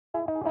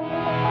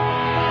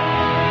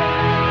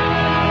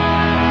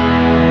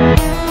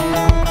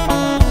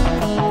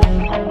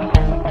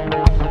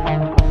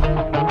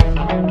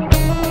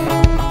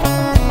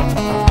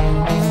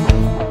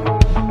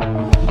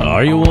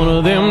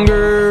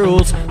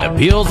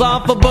Peels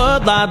off a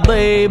Bud Light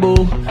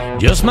label,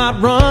 just might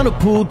run a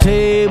pool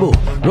table.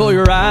 Roll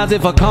your eyes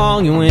if I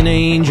call you an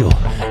angel.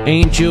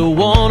 Ain't you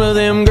one of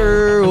them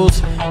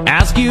girls?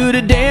 Ask you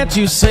to dance,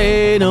 you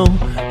say no,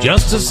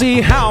 just to see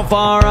how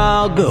far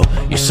I'll go.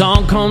 Your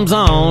song comes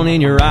on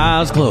and your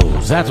eyes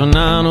close, that's when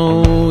I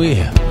know,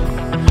 yeah,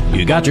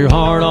 you got your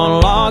heart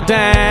on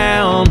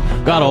lockdown.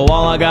 Got a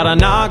wall I gotta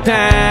knock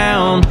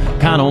down.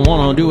 Kinda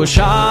wanna do a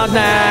shot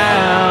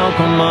now.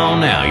 Come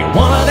on now, you're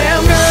one of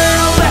them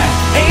girls that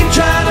ain't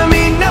trying to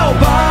meet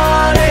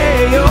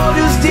nobody. You're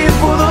just here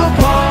for the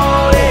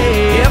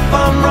party. If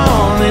I'm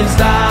wrong, then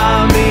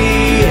stop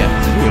me.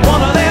 You're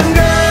one of them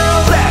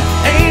girls that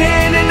ain't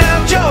handing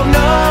out your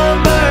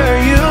number.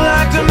 You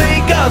like to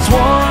make us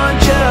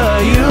want ya.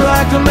 You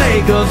like to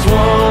make us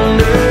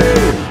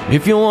wonder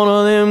if you're one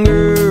of them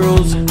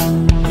girls.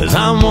 'Cause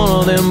I'm one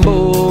of them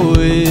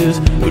boys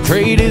who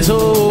trade his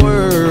whole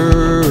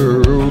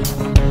world.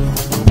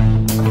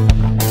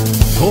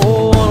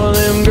 Oh, one of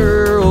them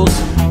girls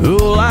who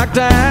like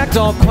to act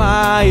all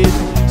quiet,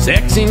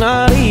 sexy,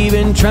 not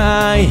even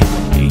trying.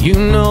 You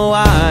know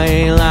I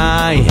ain't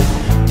lying.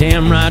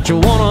 Damn right, you're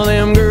one of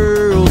them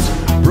girls.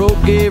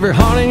 Broke every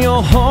heart in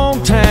your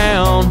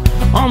hometown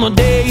on the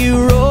day you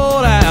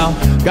rolled out.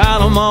 Got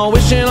them all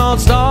wishing on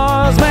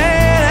stars,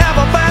 man. Have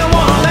I found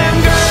one of them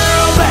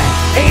girls that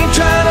ain't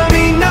trying to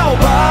meet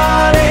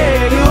nobody?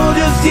 You're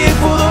just here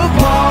for the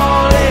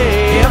party.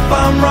 If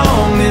I'm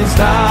wrong, then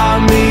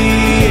stop me.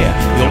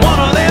 You're one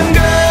of them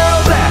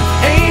girls that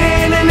ain't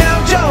handing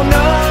out your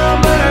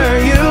number.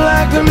 You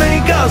like to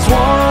make us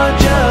want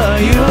ya.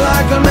 You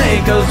like to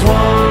make us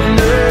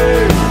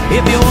wonder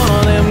if you're one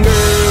of them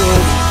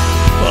girls.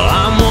 Well,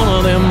 I'm one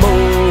of them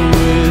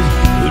boys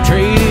who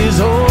trade his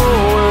whole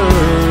world.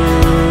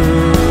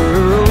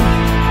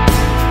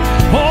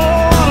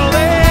 Oh, one of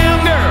them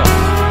girls.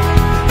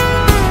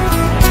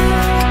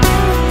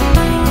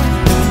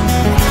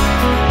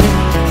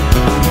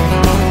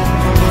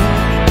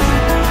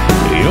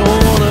 You're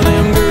one of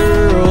them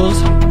girls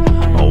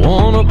I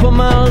wanna put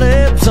my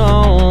lips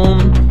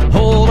on,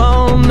 hold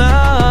on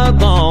night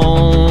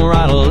long,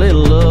 write a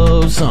little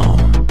love song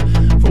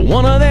for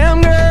one of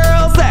them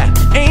girls that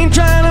ain't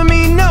trying to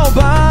meet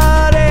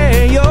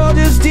nobody. You're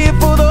just here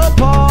for the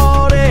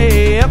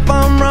party. If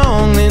I'm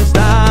wrong, then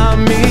stop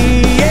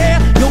me. Yeah,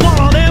 you're one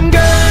of them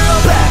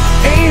girls that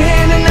ain't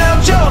handing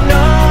out your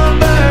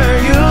number.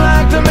 You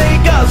like to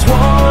make us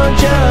want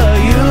ya.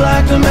 You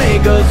like to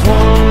make us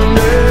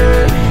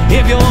wonder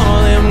if you're one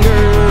of them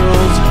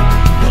girls.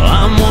 Well,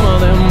 I'm one of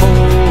them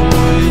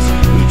boys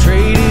who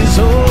trade his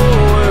whole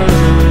world.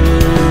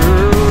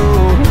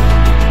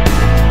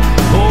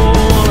 Oh,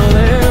 one of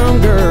them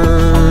girls.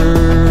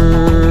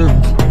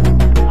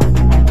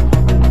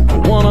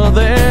 One of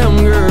them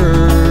girls.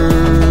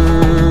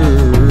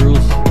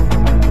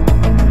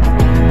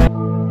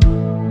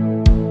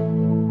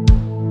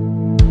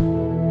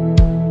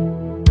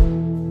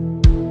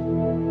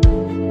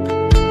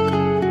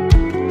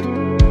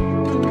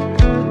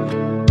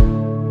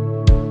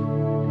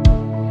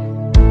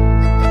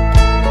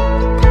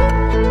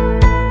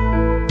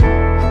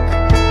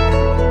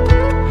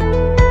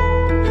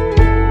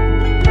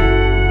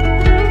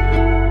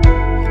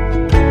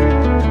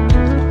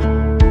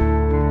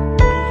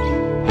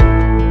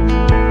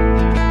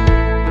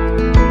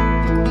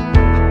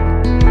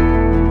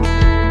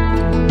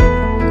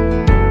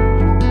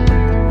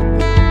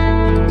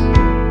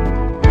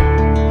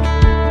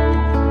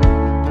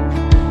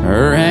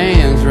 Her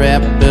hands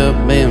wrapped up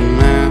in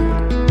mine,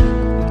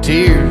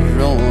 tears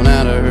rolling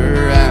out of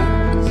her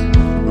eyes.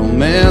 No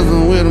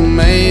messing with a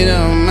mate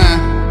of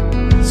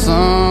mine,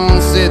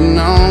 sun sitting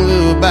on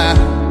goodbye.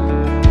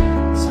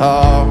 It's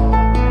hard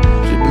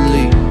to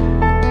believe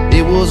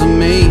it was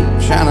me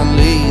trying to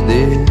lead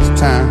this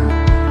time.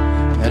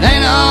 It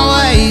ain't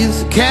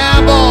always a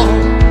cowboy,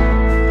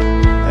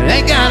 it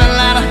ain't got a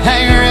lot of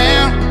hang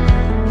around,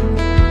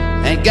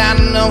 ain't got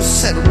no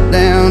settle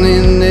down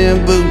in their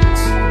boots.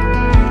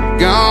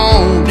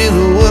 Gone do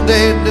what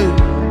they do,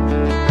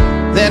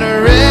 that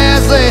are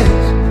restless,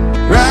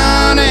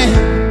 running,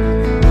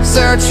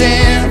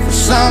 searching for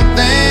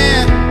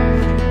something,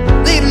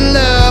 leaving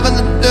love in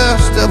the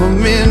dust of a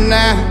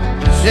midnight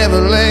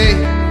Chevrolet.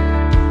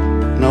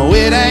 No,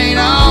 it ain't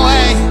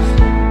always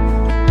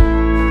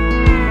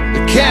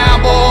the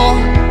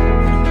cowboy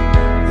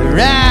that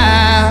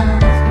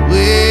rides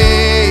away.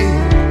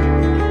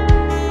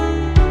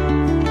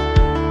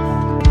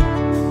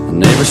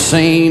 Never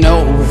seen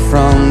over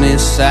from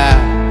this side,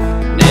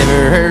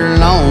 never heard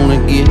Lona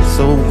get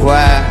so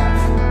quiet.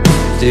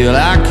 Still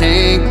I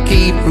can't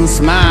keep from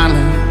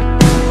smiling,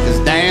 'cause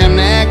damn,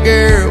 that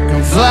girl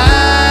can fly.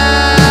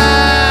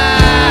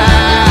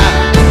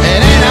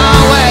 It ain't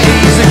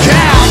always a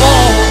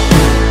cowboy,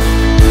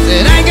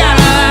 it ain't got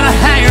a lot of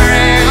hang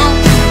around,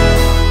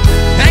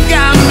 ain't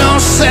got no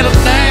settle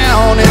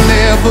down in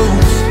their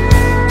boots.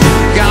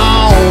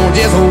 Gone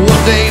just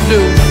what they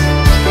do,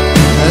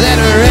 that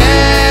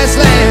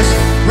restless,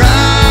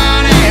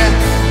 running,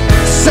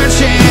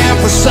 searching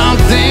for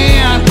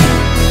something,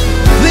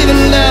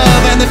 leaving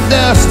love in the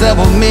dust of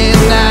a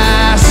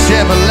midnight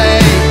Chevrolet.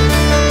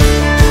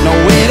 No,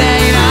 it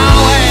ain't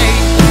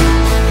always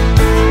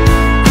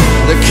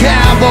the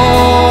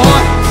cowboy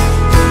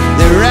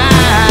that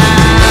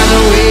rides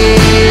away.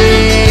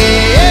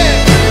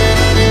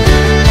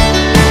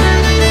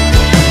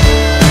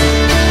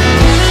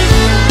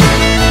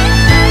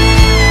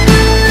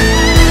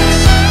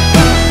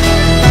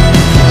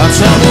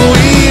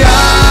 Tumbleweed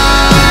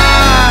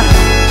are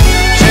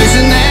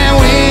chasing that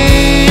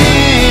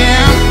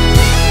wind,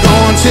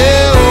 going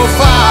too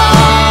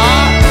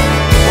far,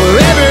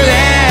 wherever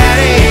that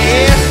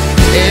is.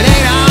 It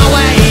ain't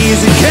always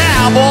a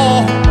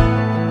cowboy.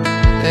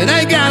 It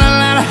ain't got a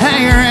lot of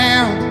hang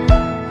around.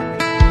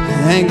 It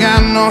ain't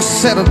got no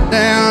settle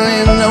down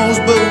in those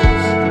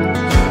boots.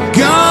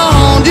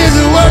 Gone just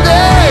what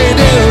they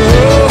do.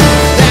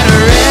 That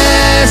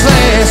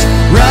restless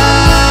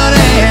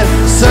running,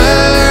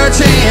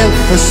 searching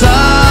for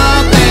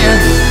something,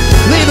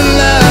 leaving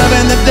love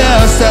in the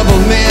dust of a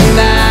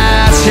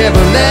midnight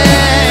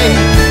Chevrolet.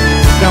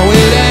 No, it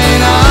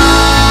ain't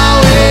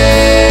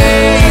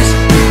always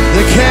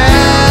the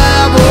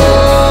cowboy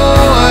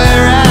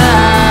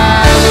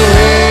rides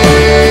away.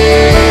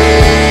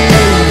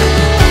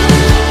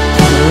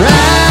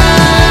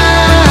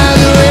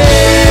 Rides away.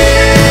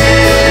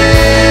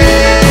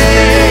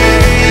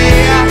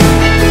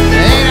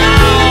 Ain't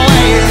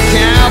always the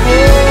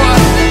cowboy.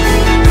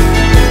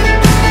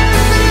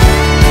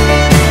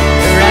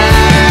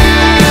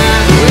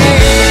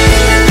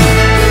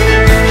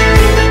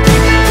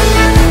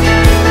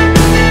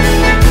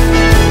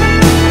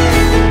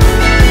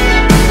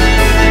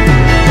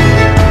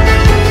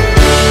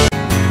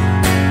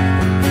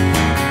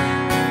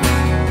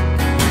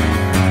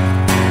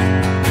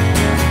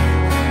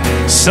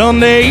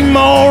 Sunday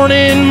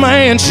morning,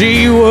 man,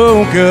 she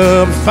woke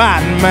up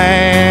fighting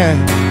mad,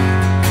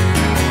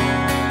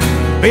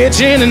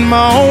 bitching and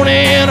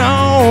moaning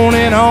on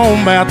and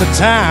on about the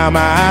time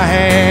I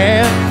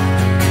had.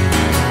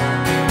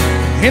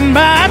 And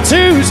by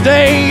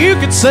Tuesday, you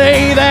could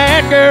say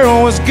that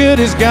girl was good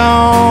as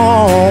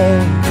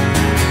gone.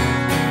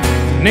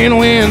 And then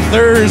when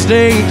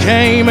Thursday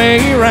came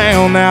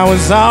around, I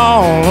was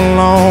all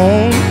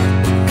alone.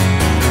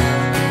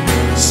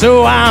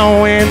 So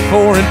I went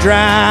for a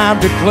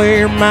drive to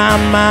clear my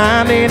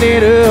mind,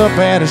 ended up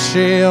at a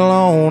Shell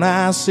on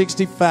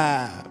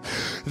I-65.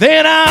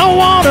 Then I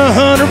won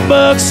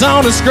 $100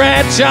 on a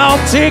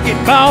scratch-off ticket,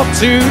 bought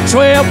 2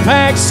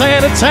 12-packs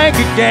and a tank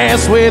of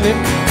gas with it.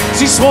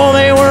 She swore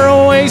they were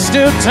a waste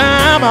of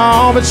time,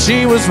 oh, but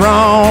she was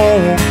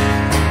wrong.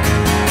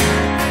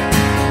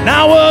 And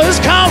I was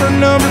caller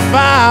number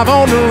 5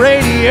 on the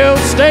radio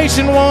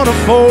station, won a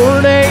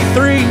 4-day,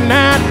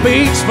 3-night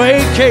beach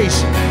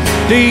vacation.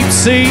 Deep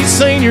sea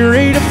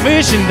senorita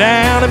fishing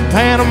down in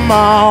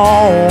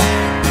Panama.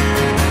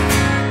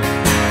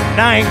 And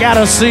I ain't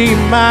gotta see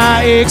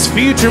my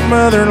ex-future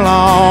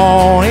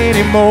mother-in-law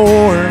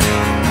anymore.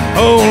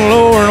 Oh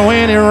Lord,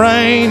 when it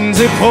rains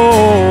it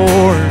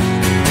pours.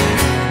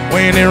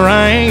 When it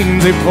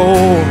rains it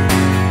pours.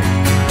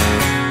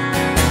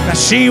 Now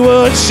she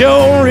would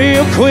show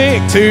real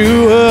quick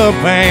to up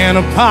and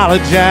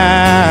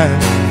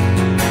apologize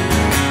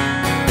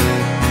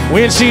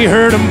when she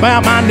heard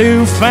about my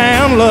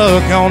newfound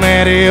luck on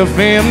that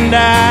FM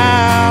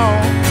dial.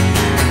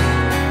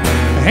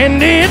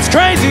 And it's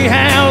crazy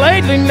how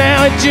lately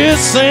now it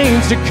just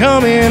seems to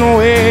come in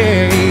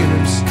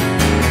waves.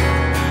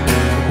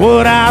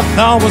 What I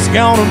thought was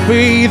gonna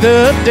be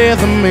the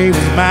death of me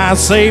was my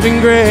saving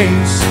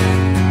grace.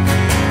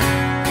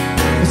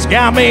 It's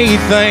got me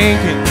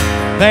thinking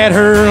that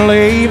her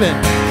leaving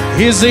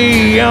is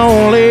the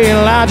only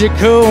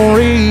logical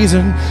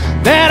reason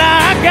that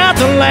I got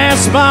the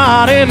last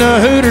spot in the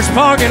Hooters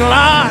parking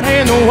lot,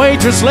 and the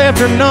waitress left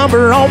her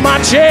number on my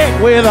check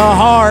with a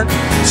heart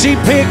she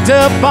picked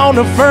up on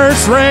the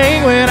first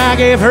ring when I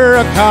gave her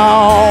a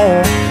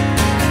call.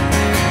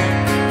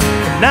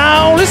 And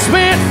I only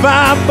spent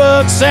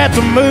 $5 at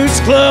the Moose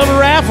Club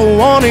raffle,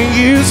 won a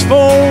used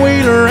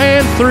 4-wheeler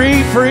and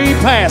 3 free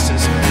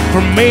passes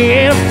for me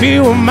and a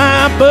few of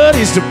my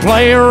buddies to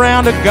play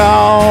around the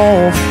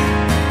golf.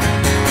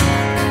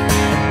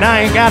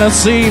 I ain't gotta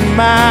see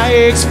my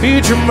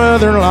ex-future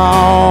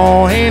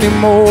mother-in-law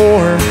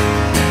anymore.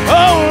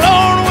 Oh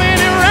Lord, when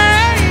it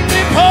rains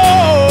it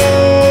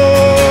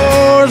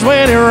pours.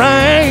 When it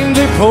rains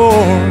it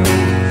pours.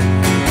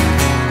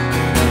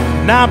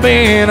 And I've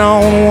been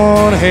on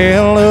one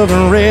hell of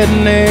a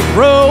redneck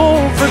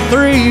road for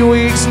 3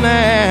 weeks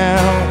now.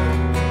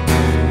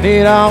 And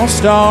it all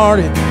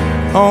started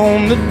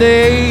on the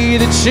day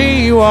that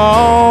she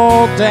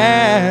walked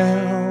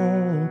out.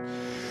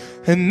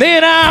 And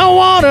then I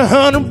won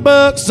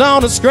 $100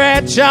 on a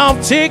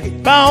scratch-off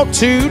ticket, bought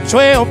 2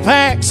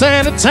 12-packs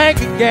and a tank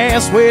of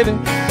gas with it.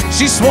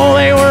 She swore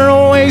they were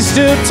a waste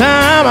of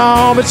time,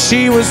 oh, but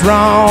she was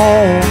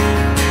wrong.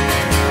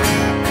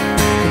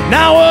 And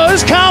I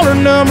was caller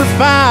number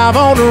 5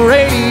 on the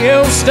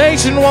radio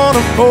station, won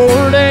a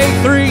 4-day,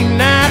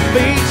 3-night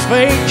beach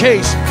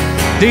vacation.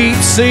 deep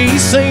sea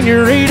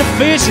senorita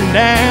fishing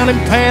down in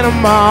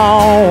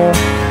Panama.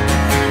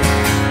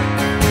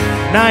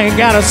 And I ain't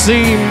gotta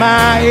see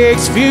my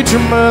ex-future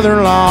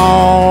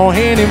mother-in-law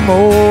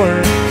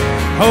anymore.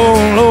 Oh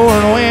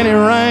Lord, when it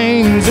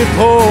rains, it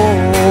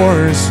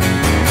pours.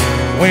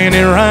 When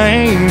it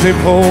rains, it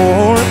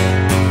pours.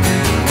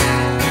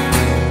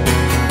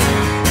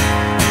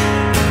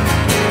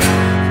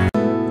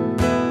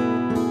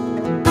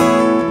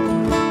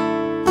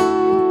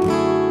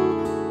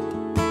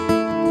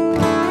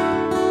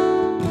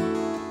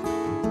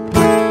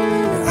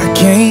 I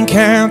can't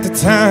count the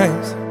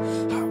times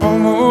I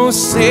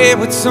almost said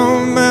what's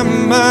on my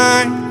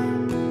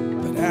mind,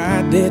 but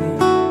I didn't.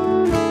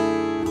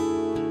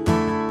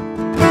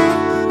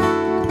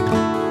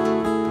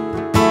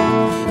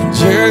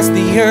 Just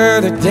the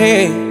other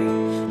day, I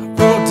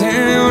wrote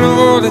down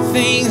all the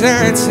things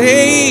I'd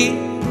say,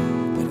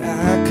 but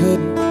I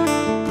couldn't.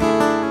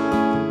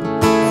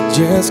 I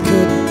just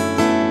couldn't.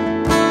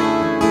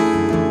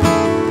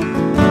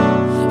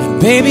 And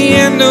baby,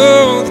 I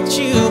know that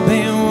you've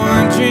been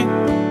wondering.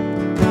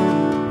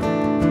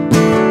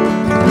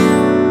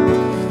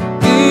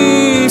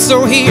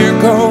 So here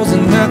goes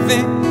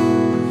nothing,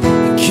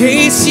 in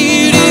case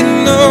you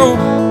didn't know.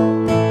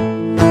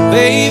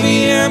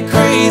 Baby, I'm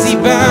crazy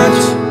about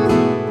you,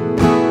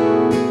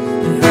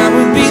 and I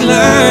would be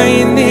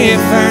lying if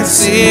I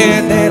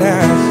said that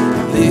I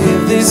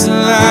live this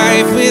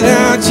life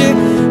without you.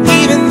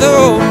 Even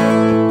though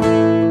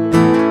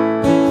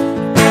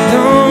I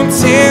don't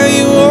tell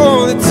you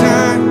all the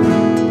time,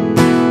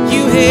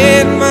 you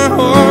had my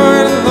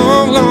heart a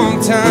long, long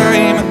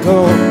time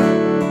ago.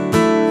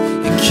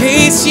 In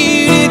case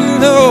you didn't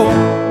know,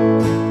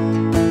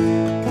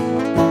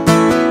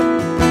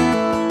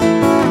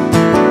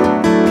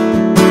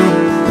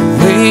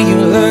 you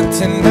look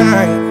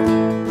tonight,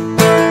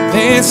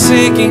 that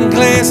second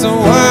glass of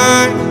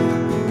wine,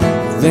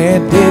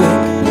 that did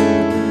it.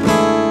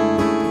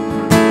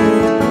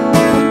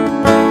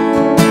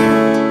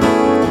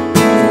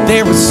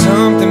 There was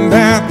something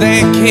about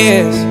that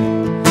kiss,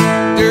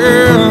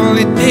 girl,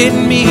 it did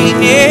me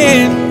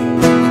in.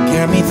 It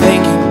got me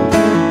thinking,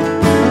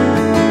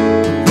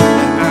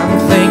 I'm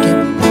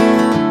thinking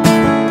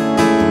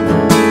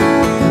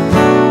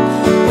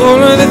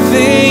all of the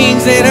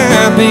things that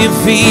I've been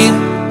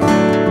feeling.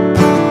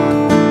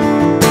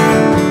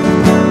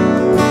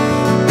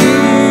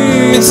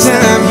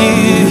 Inside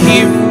you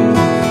here,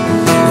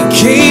 in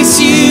case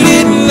you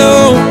didn't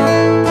know,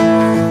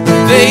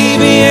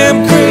 baby,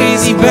 I'm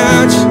crazy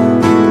about you,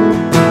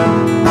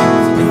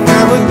 and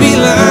I would be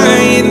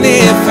lying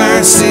if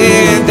I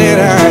said that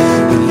I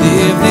would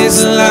live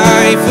this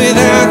life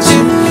without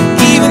you.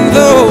 Even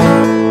though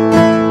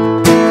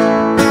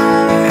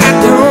I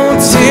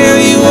don't tell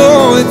you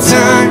all the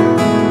time,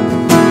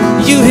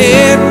 you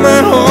had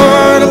my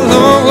heart a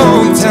long,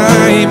 long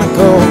time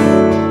ago.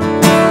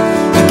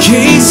 In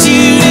case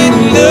you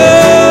didn't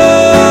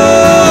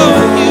know,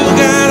 you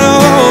got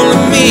all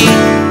of me,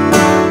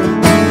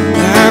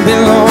 I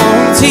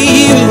belong to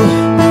you.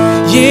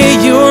 Yeah,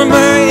 you're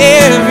my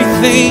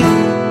everything.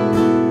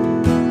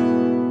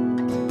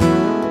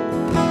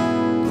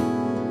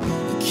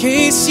 In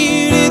case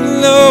you didn't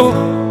know,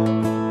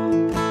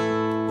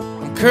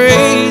 I'm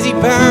crazy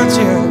about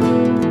you,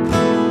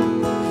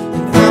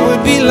 and I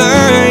would be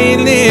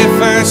lying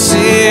if I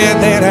said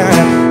that I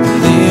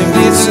live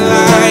this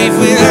life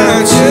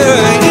without you.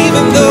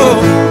 Even though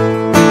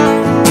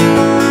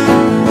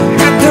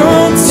I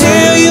don't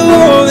tell you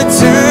all the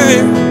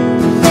time,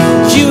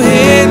 you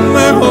had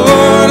my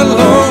heart a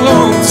long,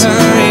 long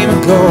time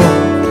ago.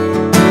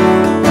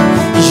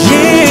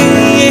 Yeah,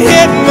 you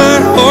had my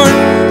heart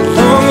a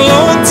long,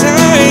 long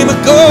time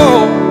ago.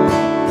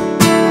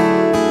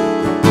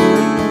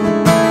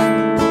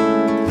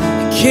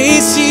 In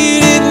case you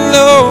didn't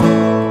know,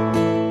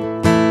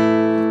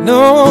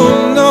 no,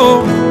 no.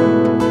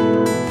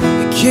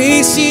 In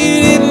case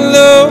you didn't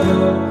know,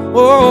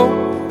 oh,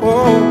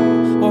 oh,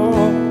 oh,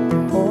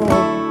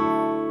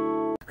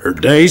 oh. Her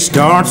day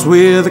starts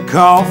with a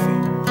coffee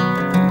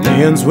and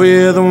ends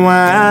with a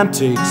wine.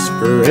 Takes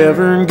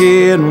forever in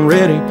getting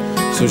ready,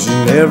 so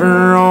she's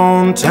never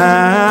on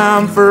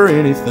time for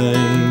anything.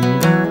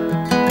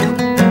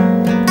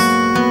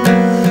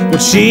 When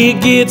she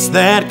gets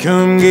that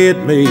come get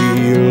me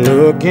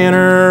look in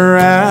her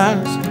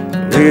eyes,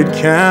 it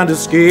kinda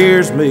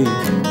scares me,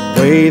 the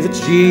way that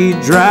she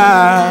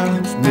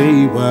drives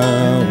me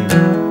wild.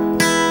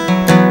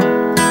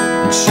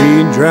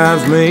 She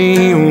drives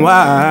me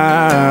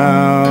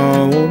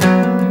wild.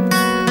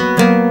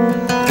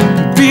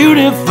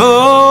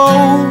 Beautiful,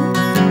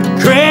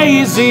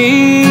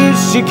 crazy,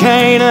 she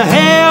can't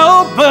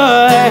help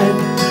but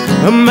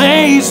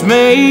amaze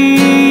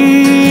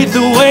me.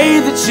 The way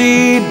that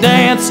she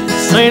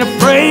dances, ain't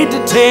afraid to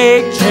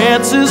take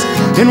chances,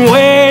 and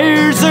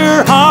wears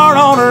her heart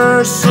on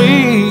her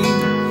sleeve.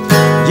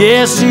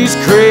 Yeah, she's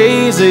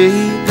crazy,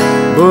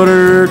 but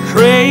her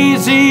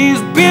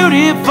crazy's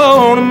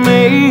beautiful to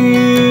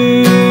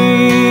me.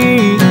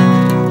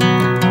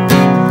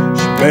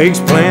 She makes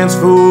plans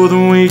for the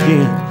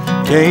weekend,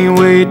 can't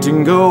wait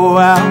to go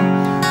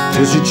out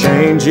till she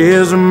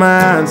changes her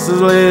mind.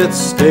 Says let's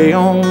stay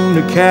on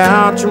the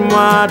couch and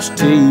watch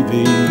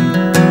TV.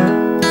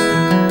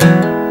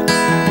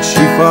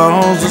 She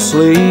falls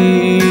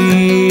asleep.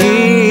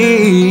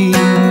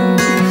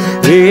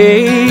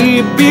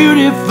 Hey,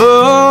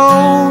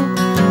 beautiful,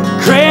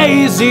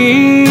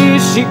 crazy,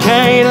 she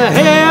can't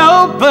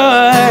help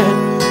but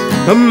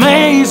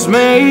amaze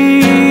me.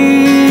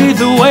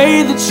 The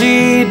way that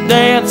she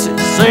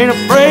dances, ain't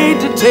afraid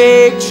to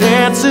take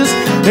chances,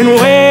 and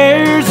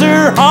wears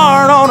her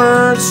heart on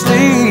her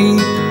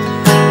sleeve.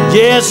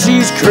 Yeah,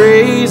 she's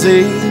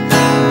crazy,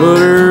 but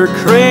her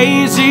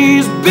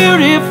crazy's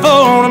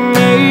beautiful to me.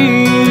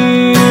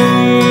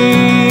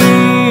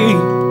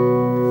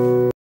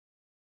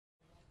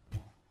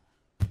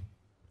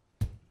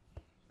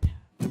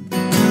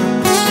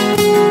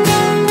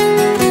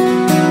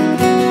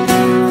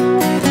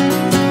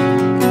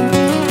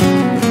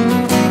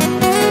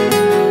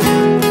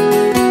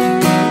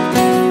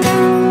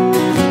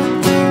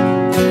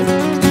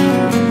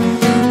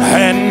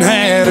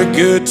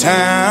 Good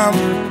time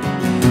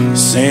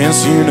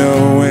since you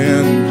know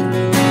when.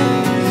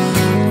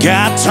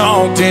 Got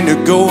talked into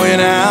going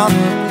out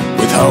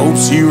with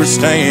hopes you were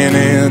staying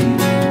in.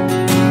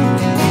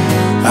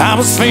 I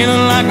was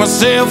feeling like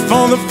myself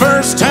for the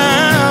first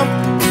time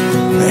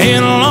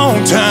in a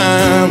long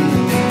time,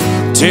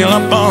 till I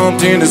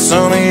bumped into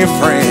some of your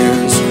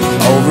friends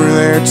over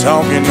there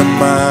talking to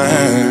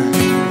mine.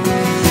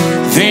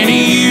 Then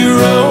you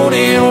rode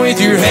in with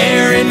your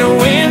hair in the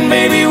wind,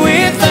 baby,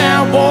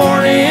 without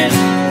warning.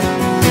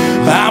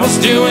 I was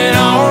doing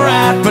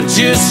alright, but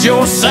just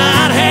your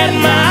side had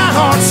my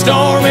heart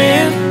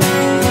storming.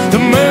 The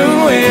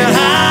moon went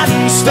high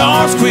and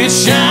stars quit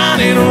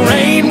shining.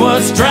 Rain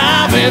was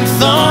driving,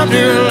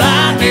 thunder,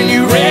 lightning.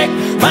 You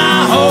wrecked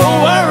my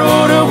whole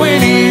world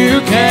when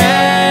you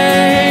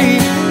came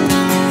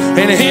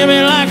and hit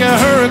me like a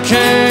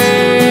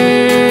hurricane.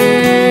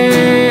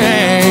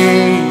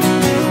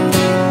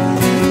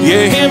 You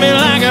hit me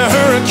like a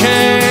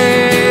hurricane.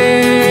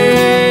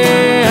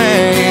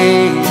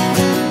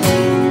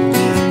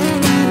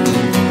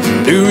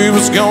 Knew it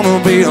was gonna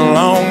be a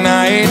long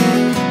night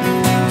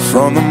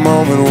from the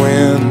moment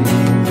when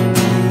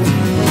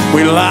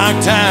we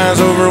locked eyes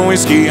over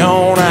whiskey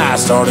on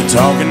ice, started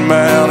talking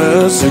about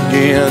us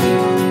again.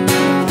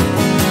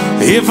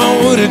 If I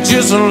would've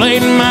just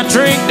laid my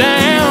drink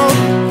down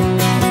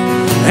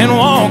and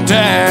walked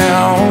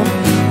out,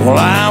 well,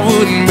 I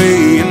wouldn't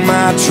be in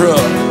my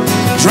truck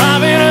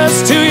driving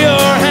us to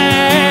your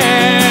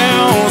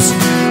house.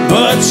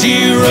 But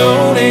you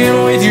rode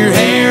in with your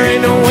hair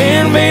in the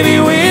wind, baby,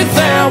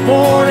 without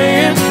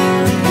warning.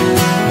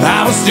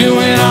 I was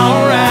doing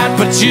alright,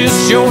 but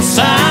just your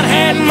side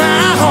had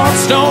my heart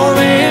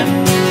storming.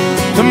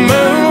 The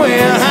moon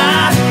went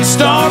high and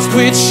stars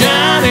quit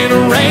shining.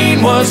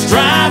 Rain was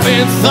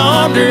driving,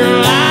 thunder,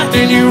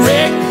 lightning. You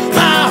wrecked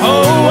my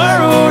whole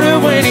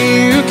world when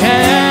you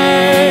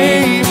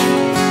came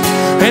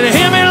and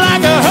hit me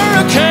like a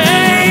hurricane.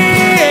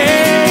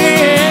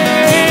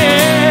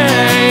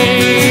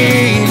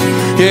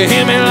 You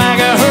hit me like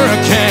a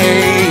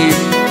hurricane.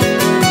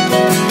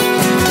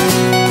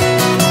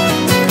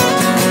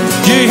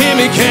 You hit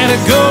me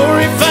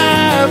category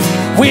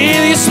 5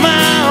 with your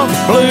smile,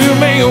 blew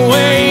me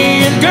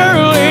away. And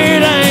girl,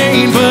 it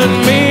ain't but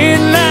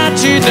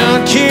midnight. You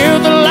done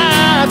killed the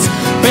lights,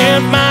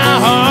 bent my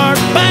heart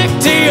back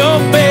to your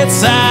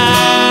bedside.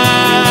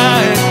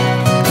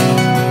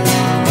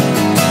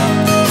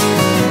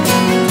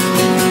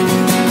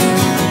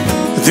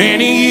 Then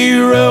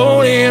you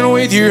rolled in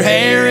with your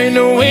hair in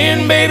the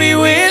wind, baby,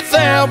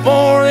 without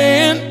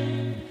warning.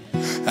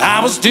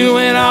 I was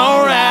doing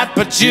alright,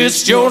 but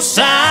just your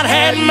side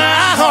had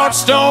my heart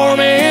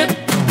storming.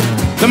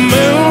 The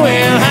moon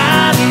went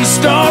high and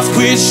stars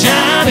quit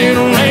shining.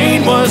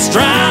 Rain was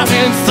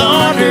driving,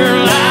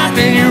 thunder,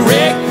 lightning. You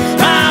wrecked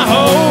my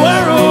whole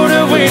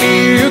world when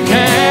you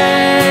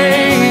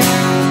came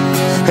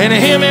and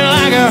hit me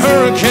like a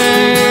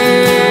hurricane.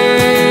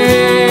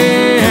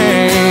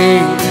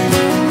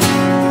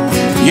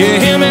 You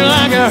hit me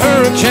like a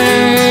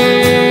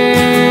hurricane.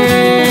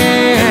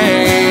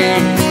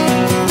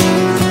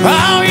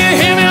 Oh, you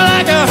hit me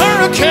like a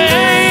hurricane.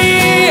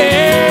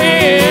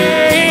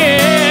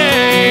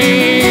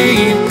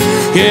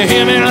 You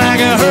hit me like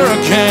a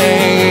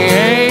hurricane.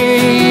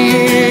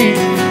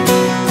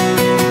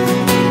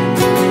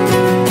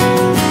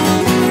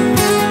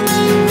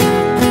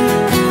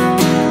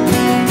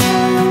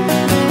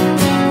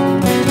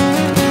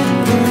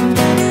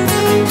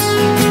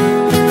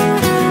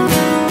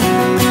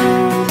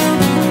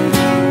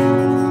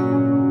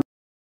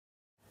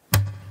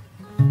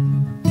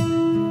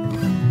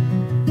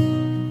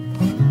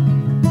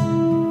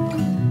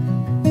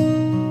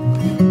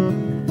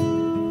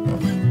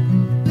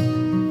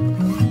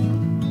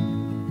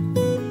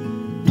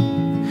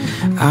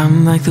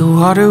 I'm like the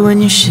water when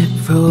your ship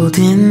rolled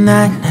in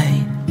that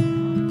night.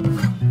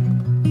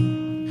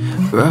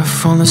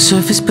 Rough on the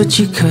surface, but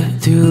you cut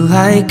through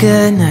like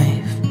a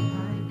knife.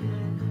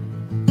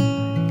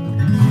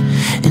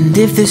 And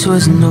if this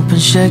was an open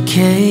shut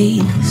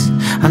case,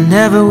 I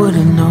never would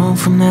have known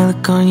from that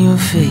look on your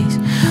face.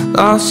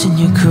 Lost in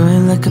your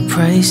current like a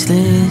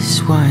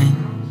priceless wine.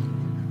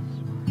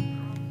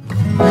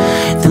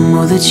 The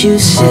more that you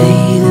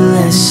say, the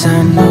less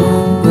I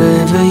know.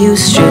 Wherever you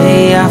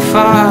stray, I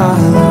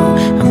follow.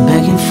 I'm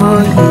begging for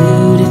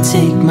you to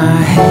take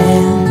my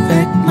hand,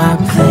 wreck my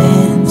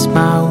plans,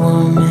 my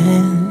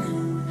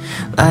woman.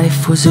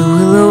 Life was a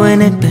willow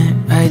and it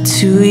bent right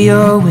to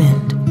your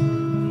wind.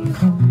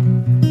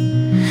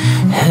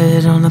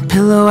 Head on a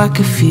pillow, I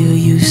could feel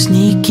you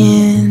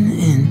sneaking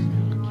in,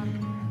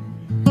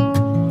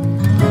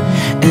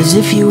 as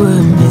if you were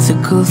a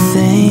mythical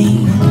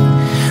thing,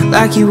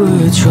 like you were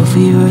a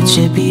trophy or a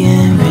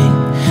champion ring.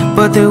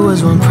 But there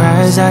was one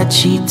prize I'd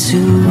cheat to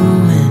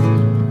win.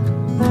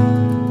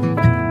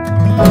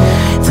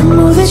 The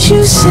more that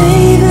you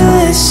say, the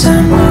less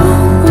I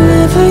know.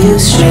 Wherever you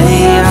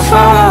stray, I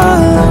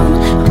follow.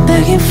 I'm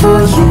begging for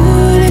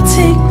you to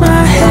take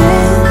my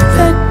hand,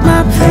 wreck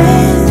my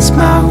plans,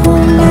 my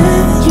woman.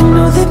 You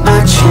know that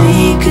my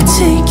train could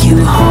take you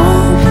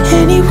home.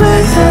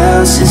 Anywhere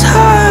else is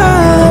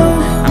hollow.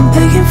 I'm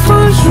begging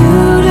for you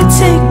to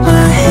take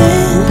my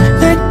hand,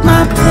 wreck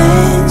my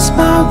plans,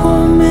 my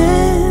woman.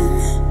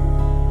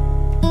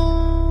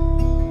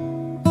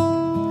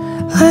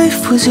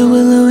 Life was a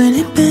willow and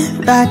it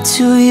bent right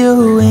to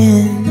your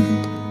wind.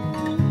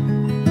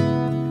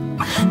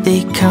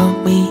 They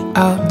count me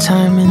out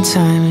time and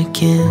time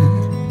again.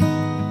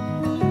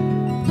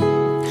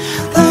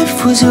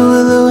 Life was a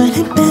willow and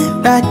it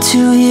bent right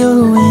to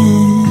your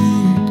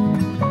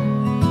wind.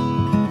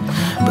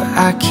 But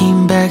I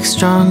came back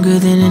stronger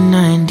than a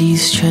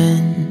 90s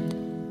trend.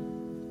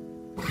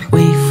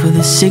 Wait for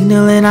the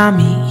signal and I'll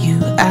meet you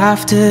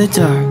after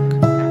dark.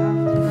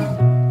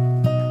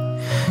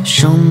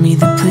 Show me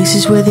the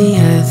places where the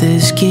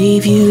others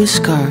gave you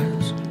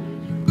scars.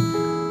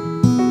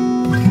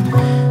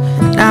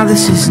 Now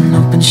this is an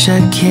open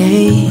shut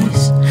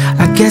case.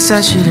 I guess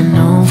I should've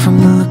known from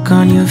the look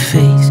on your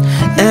face.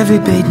 Every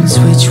bait and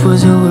switch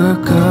was a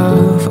work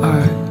of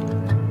art.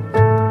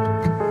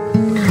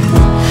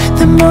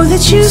 The more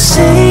that you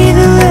say,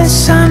 the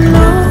less I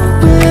know.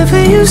 Wherever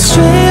you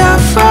stray, I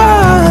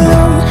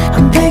follow.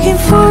 I'm begging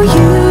for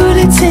you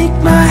to take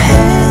my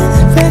hand,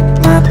 wreck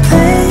my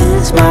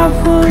plans, my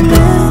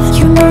woman.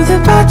 You know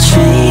that my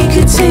train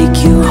could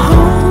take you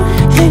home.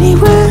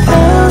 Anywhere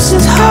else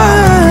is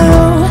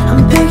hollow.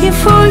 I'm begging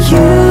for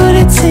you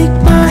to take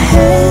my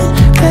hand,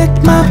 wreck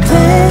my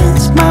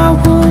plans, my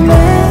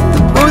woman.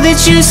 The more that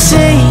you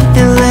say,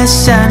 the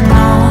less I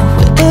know.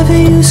 Wherever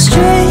you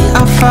stray,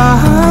 I'll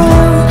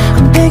follow.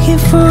 I'm begging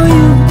for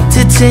you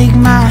to take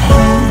my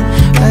hand,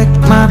 wreck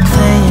my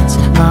plans,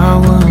 my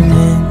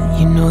woman.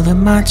 You know that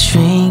my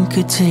train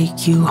could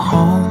take you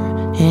home.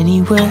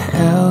 Anywhere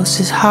else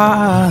is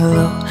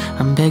hollow.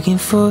 I'm begging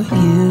for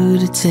you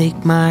to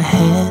take my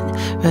hand,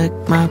 wreck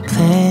my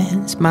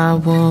plans, my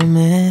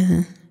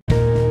woman.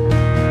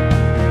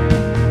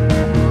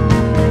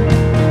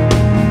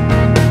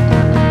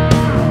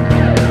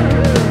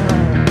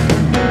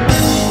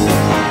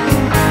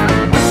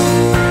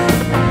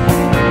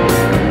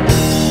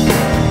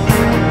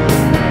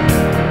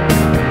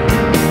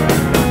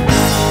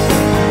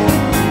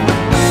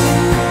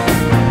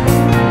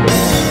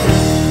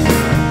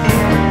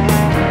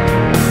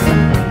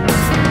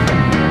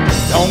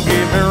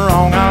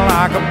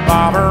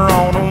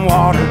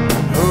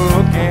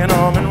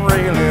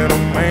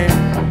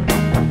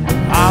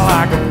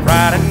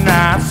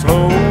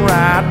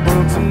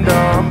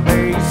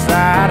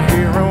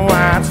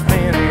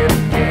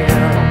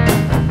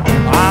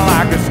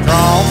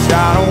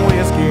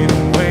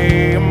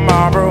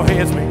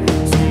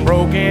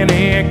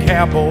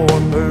 Cowboy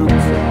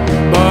boots,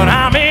 but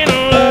I'm in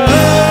love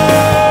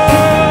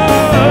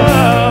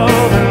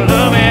and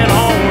loving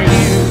on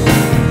you.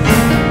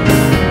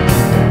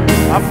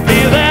 I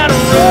feel that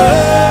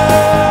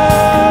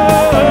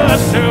rush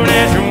as soon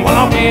as you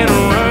walk in a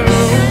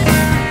room.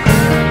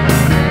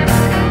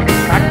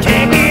 I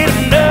can't get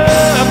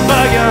enough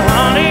of you,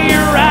 honey.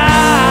 You're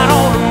right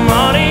on the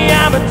money.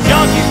 I'm a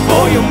junkie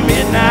for your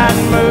midnight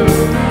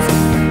moves.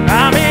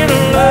 I'm in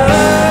love.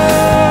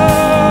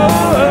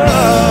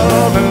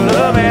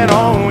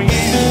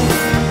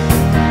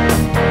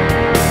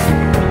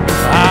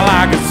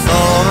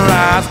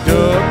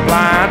 Duck,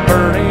 blind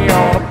birdie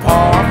on a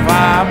par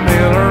 5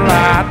 Miller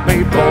Lite,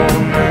 maple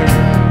moon.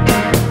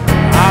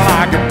 I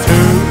like a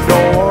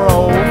 2-door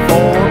old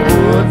Ford,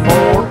 wood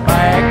Ford,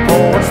 back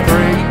porch,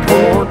 3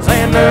 chords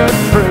and the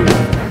truth.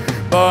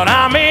 But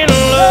I'm in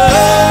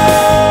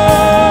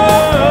love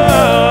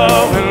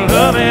and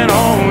loving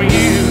on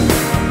you.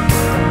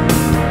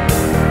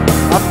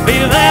 I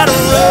feel that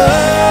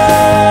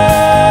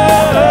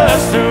rush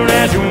as soon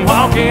as you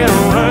walk in a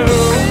room.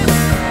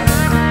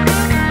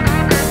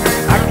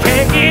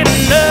 Get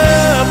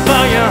enough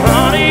of you,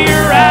 honey.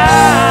 You're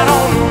right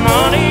on the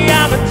money.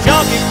 I'm a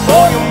junkie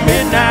for your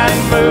midnight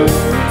moves.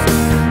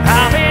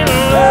 I'm in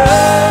love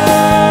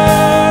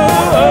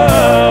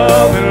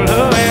and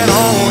loving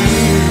on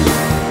you.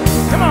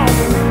 Come on.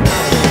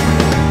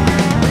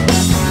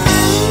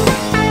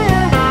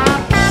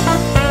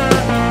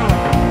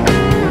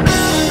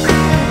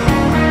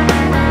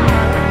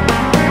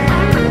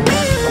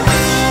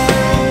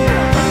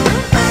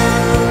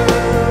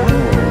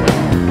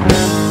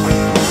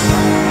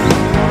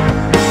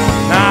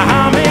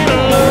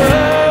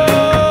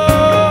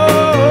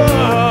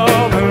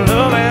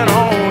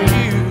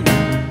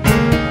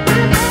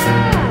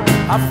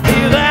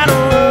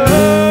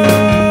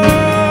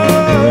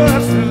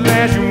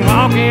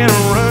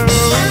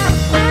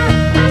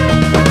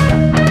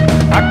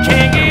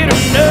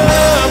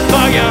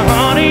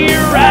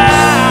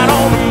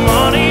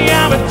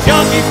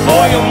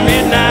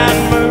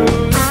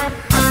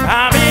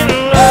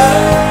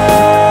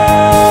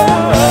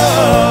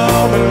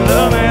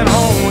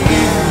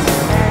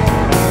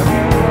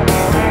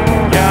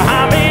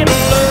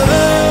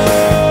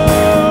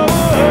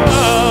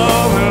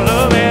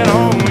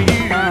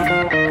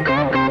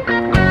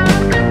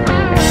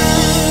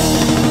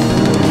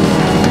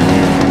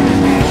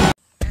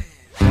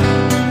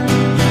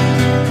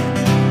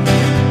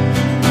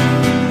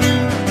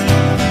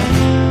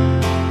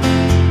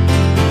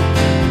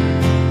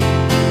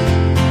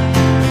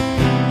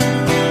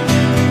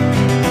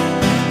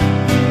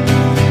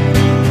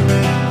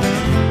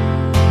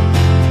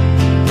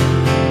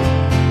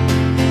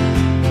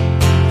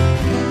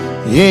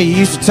 Yeah, you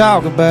used to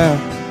talk about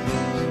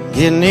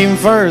getting even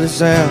further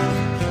south,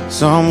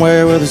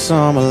 somewhere where the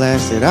summer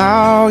lasted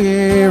all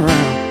year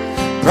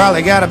round.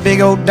 Probably got a big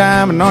old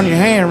diamond on your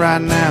hand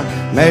right now,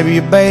 maybe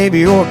a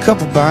baby or a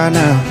couple by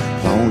now.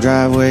 Long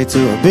driveway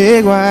to a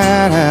big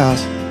white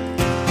house.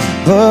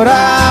 But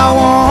I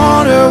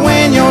wonder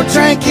when you're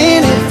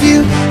drinking if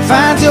you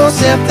find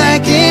yourself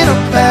thinking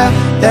about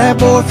that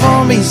boy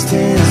from East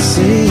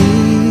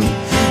Tennessee.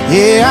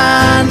 Yeah,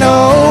 I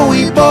know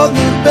we both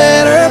knew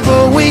better,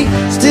 but we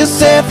still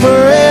said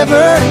forever.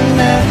 And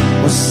that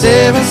was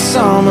 7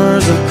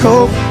 summers of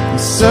coke and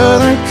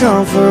southern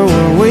comfort,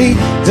 were we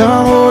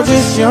dumb or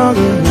just younger,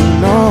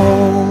 who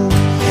knows?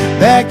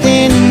 Back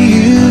then you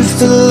used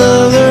to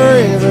love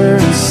the river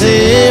and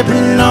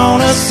sipping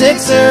on a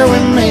sixer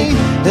with me.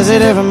 Does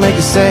it ever make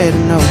you sad to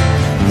know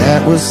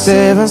that was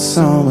 7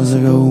 summers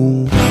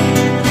ago?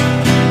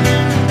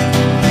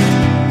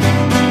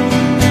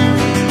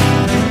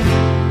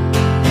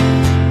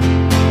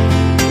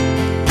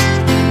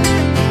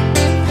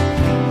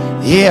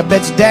 Yeah, I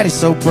bet your daddy's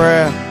so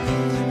proud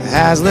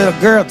how his little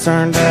girl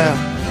turned out.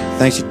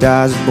 Thinks she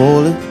dies a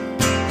bullet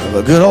of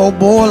a good old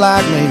boy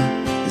like me.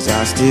 As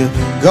I still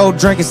go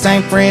drinking,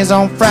 same friends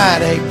on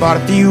Friday. Bought a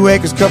few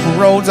acres, couple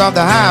roads off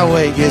the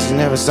highway. Guess you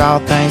never saw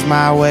things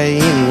my way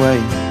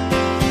anyway.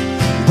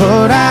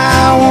 But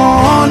I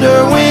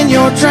wonder when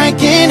you're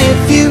drinking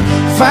if you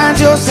find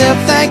yourself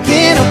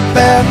thinking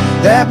about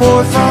that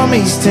boy from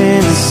East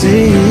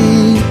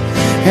Tennessee.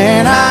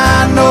 And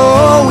I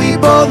know we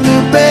both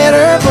knew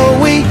better, but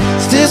we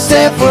still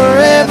said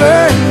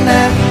forever. And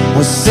that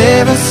was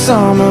 7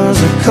 summers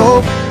of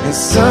coke and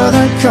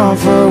southern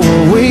comfort,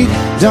 were we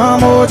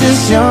dumb or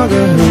just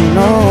younger, who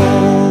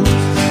knows?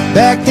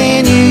 Back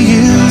then you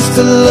used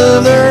to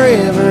love the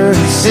river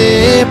and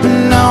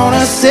sipping on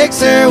a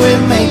sixer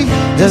with me.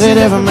 Does it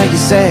ever make you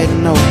sad to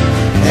know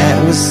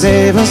that was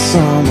 7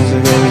 summers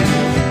ago?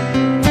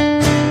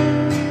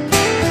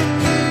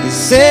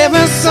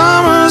 7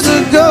 summers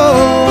ago,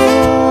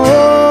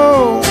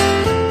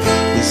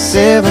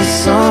 7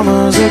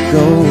 summers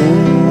ago.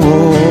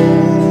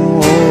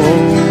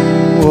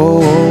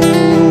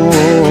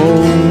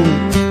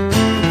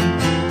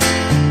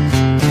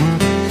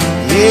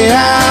 Yeah,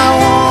 I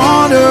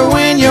wonder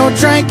when you're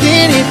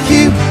drinking if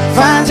you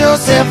find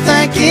yourself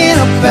thinking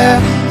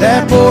about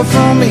that boy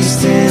from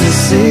East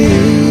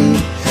Tennessee.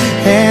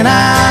 And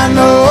I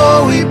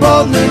know we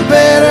both knew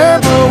better,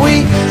 but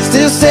we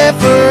still said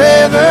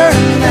forever.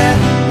 And that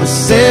was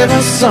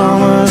 7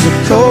 summers of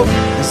coke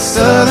and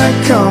southern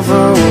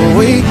comfort, were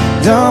we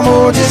dumb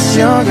or just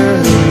younger,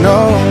 who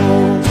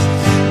knows?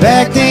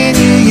 Back then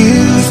you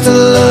used to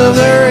love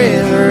the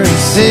river and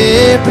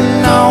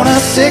sipping on a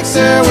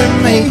sixer with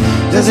me.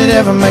 Does it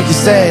ever make you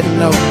sad to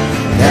know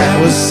that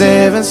was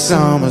 7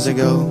 summers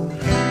ago?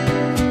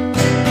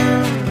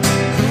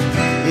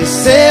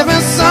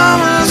 7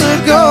 summers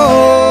ago,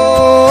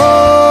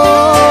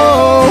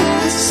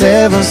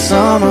 7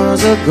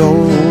 summers ago.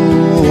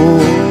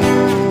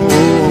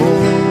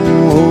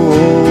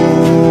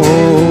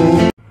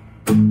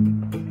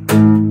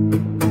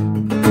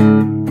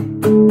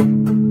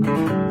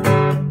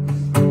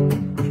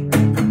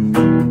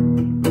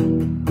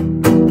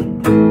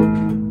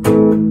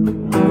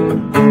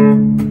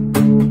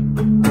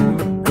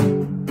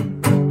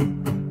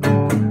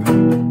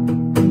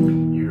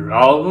 You're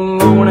all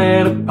alone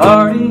at a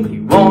party,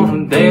 you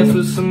wanna dance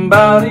with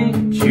somebody,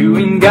 but you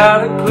ain't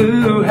got a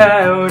clue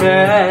how to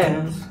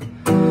ask.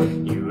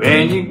 You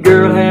and your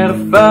girl had a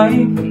fight,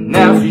 and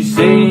now she's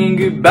saying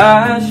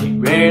goodbye. She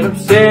ran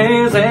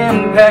upstairs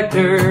and packed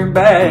her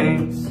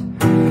bags.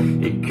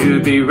 It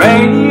could be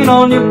raining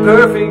on your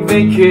perfect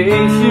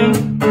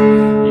vacation,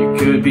 you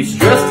could be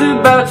stressed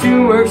about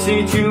your work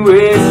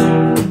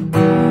situation.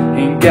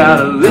 Ain't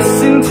gotta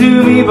listen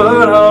to me,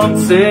 but all I'm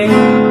saying,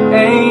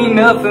 ain't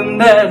nothing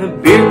that a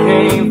beer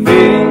can't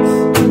fix.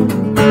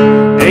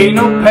 Ain't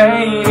no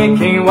pain it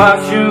can't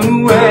wash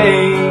away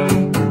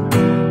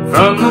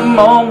from the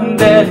moment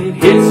that it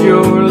hits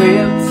your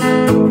lips.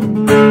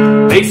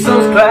 Makes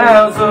those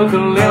clouds look a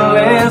little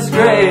less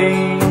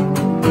gray.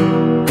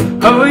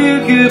 Oh, you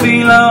could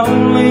be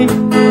lonely,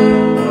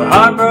 or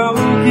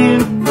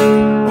heartbroken,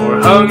 or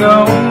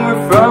hungover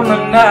from the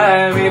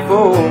night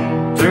before.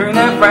 Turn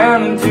that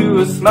frown into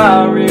a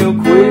smile real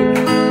quick.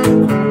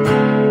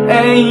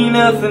 Ain't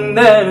nothing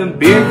that a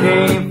beer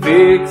can't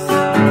fix.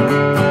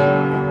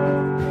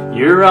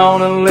 You're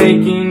on a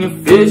lake and you're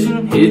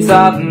fishing, it's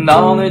hot and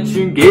all that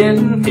you're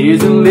getting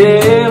is a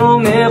little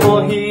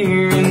nibble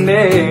here and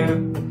there.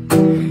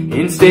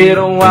 Instead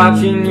of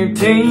watching your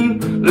team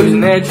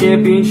losing that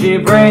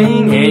championship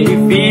ring, and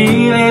you're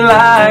feeling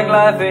like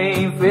life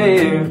ain't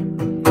fair.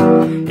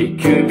 It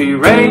could be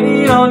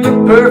raining on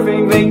your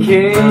perfect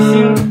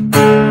vacation,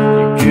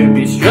 you could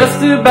be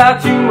stressed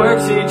about your work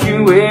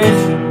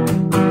situation.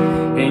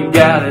 Ain't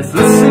gotta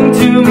listen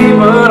to me,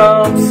 but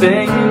all I'm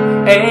saying,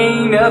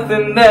 ain't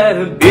nothing that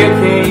a beer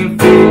can't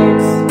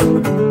fix.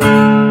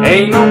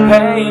 Ain't no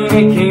pain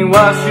it can't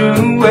wash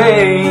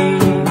away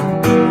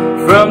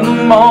from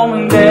the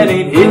moment that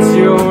it hits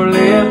your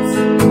lips.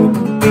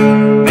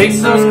 makes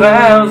those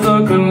clouds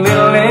look a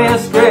little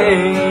less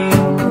gray.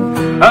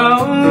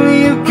 Oh,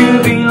 you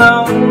could be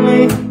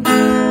lonely,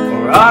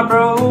 or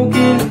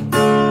heartbroken,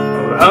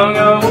 or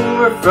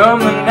hungover from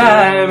the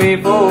night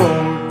before.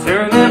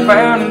 Turn that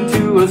frown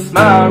into a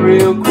smile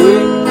real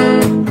quick.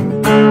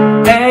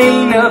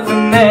 Ain't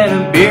nothing that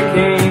a beer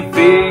can't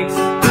fix.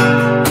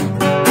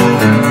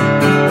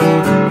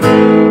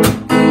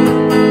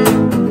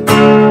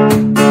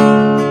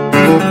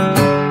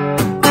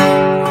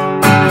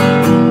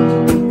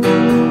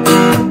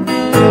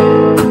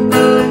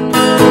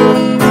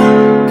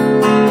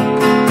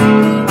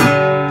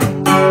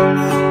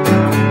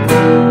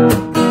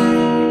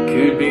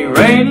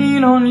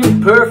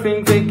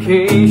 Perfect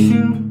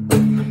vacation.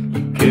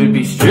 You could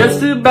be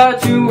stressed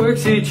about your work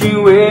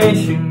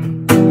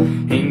situation.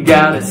 Ain't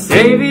gotta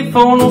save it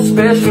for no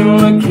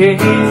special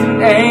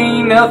occasion.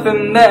 Ain't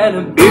nothing that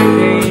a beer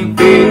can't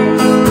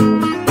fix.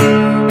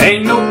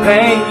 Ain't no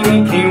pain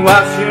it can't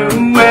wash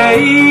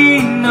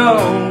away. No,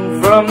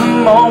 from the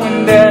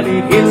moment that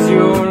it hits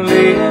your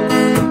lips,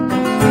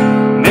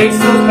 makes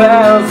those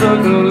clouds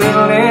look a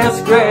little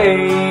less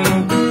gray.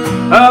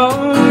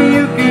 Oh,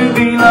 you could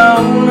be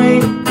lonely,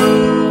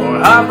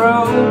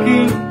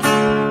 heartbroken,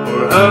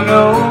 or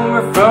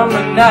hungover from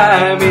the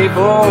night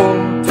before.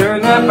 Turn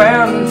that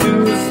frown into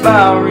a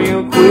smile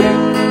real quick.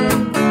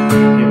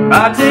 It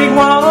might take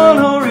one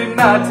or it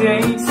might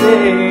take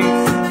six.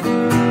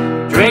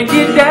 Drink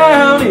it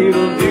down,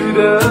 it'll do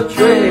the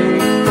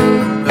trick.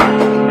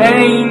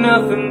 Ain't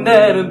nothing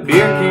that a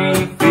beer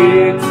can't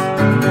fix.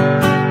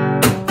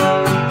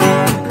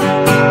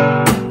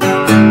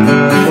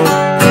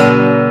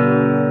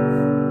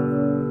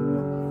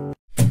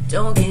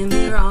 Don't get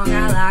me wrong, I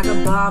like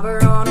a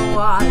bobber on the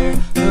water,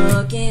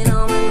 hooking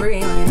them and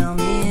reeling them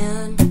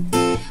in.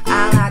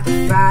 I like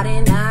the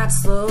Friday night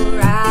slow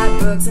ride,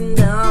 Brooks and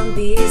Dunn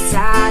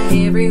beside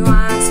every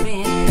wine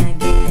spinning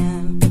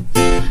again.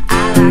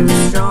 I like the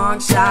strong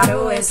shot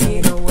of whiskey,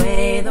 the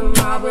way the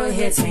Marlboro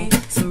hits me,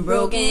 some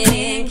broken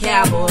in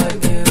cowboy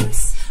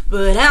boots.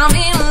 But I'm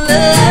in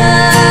love,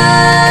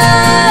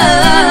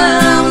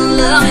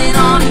 loving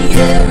on you.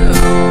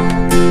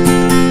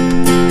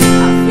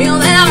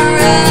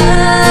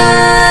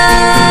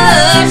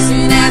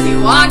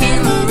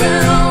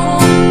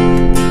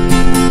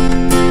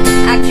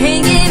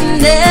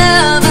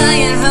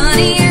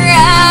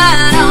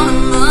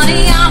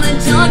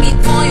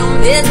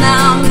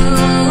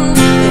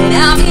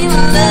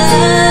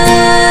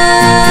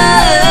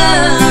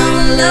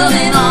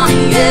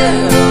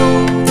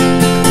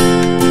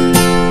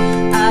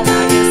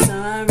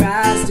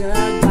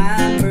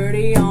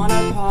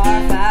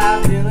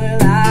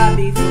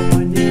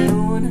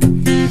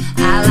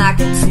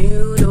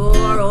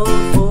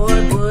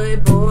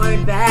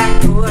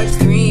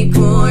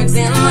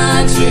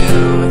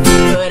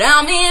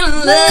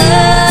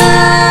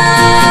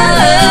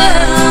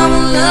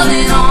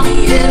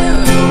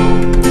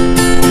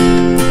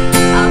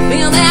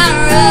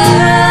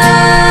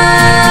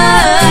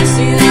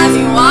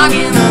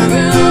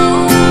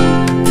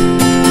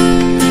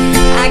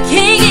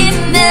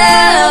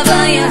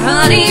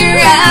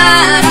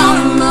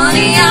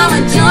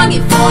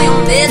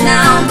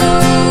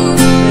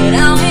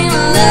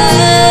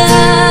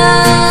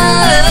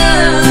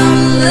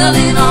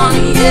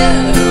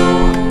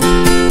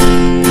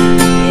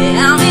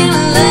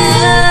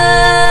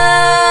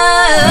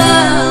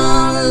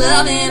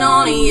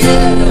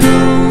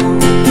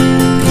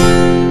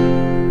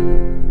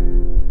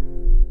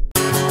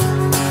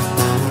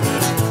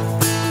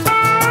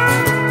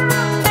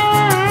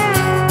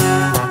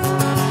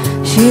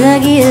 Should I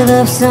give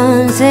up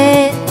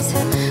sunsets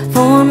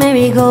for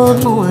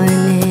marigold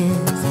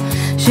mornings?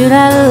 Should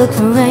I look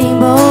for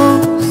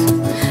rainbows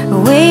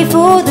or wait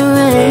for the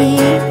rain?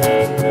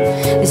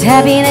 Is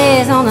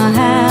happiness on the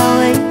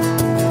highway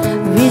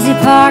or is it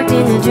parked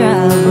in the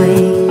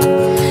driveway?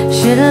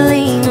 Should I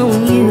lean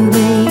on you,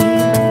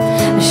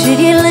 babe, or should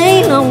you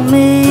lean on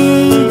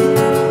me?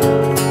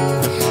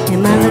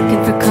 Am I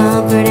looking for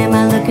comfort? Am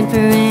I looking for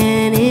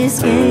an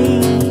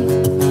escape?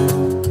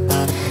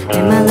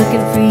 Am I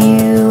looking for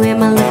you?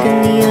 Am I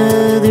looking the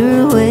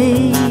other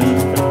way?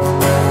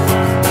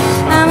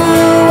 I'm a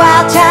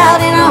wild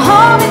child in a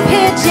haunted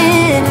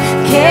pigeon,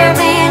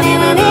 caravan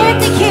in an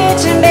empty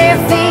kitchen, bare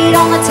feet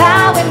on the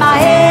tile with my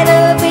head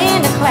up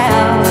in the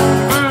clouds.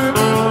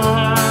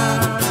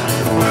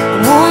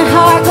 One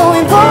heart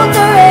going both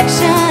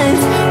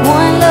directions,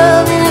 one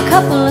love and a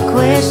couple of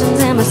questions.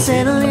 Am I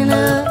settling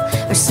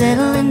up or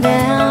settling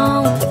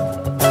down?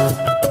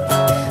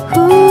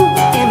 Ooh,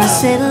 am I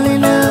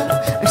settling up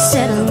or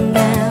settling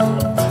down?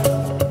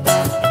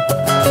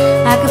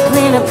 I could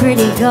plant a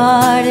pretty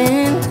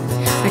garden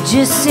or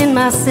just send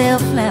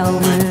myself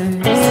flowers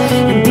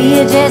and be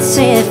a jet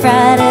set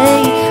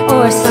Friday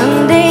or a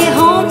Sunday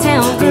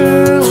hometown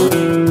girl.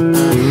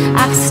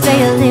 I could stay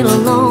a little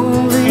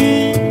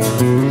lonely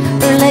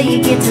or let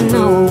you get to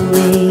know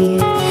me.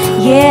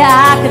 Yeah,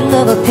 I could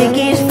love a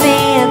picket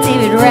fence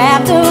if it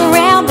wrapped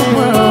around the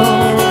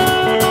world.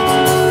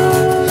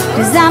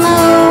 'Cause I'm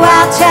a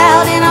wild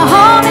child in a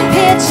haunted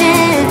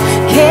pigeon,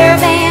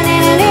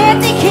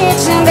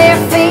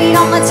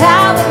 on the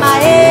top with my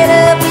head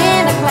up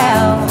in the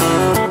clouds.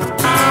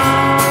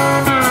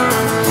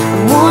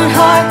 One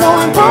heart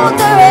going both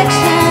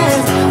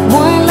directions,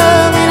 one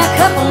love and a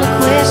couple of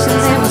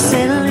questions, and we're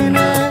settling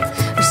up,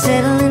 we're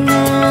settling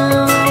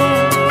down.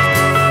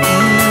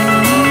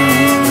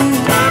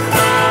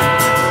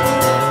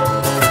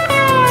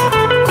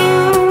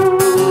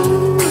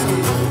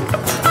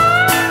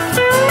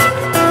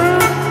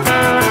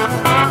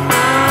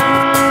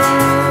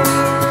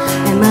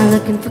 Am I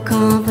looking for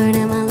comfort?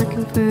 Am I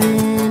looking for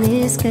an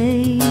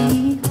escape?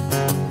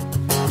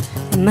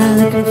 Am I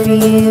looking for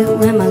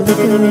you? Am I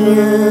looking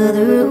the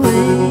other way?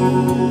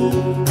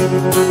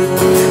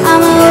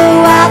 I'm a little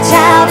wild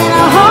child in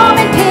a home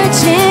in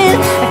pitching,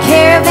 a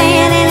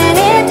caravan in an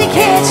empty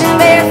kitchen,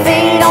 bare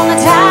feet on the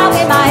top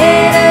with my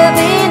head up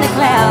in the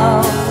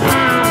clouds.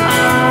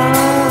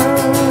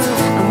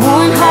 I'm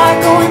one heart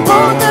going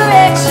both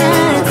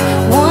directions,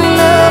 one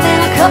love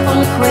and a couple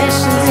of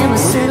questions, and we're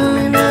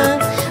settling up,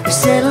 we're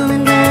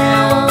settling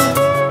down.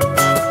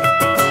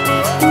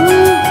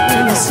 Ooh,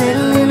 and we're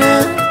settling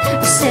up,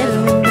 we're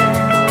settling down.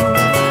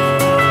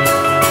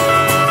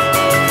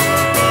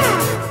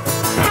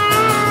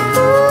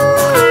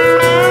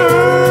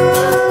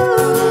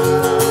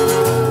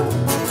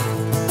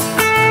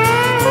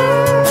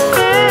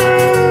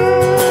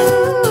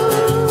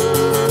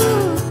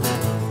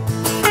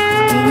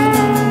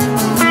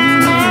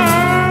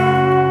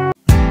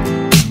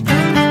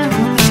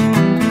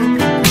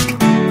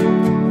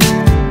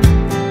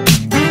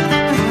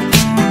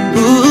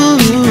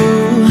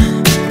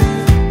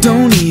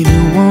 Don't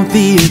even want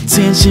the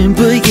attention,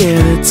 but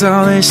yeah, that's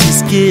all that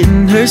she's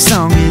getting. Her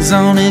song is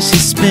on and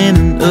she's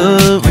spinning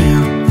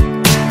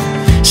around.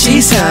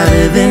 She's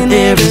hotter than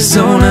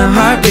Arizona,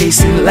 heart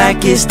racing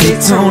like it's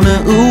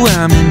Daytona. Ooh,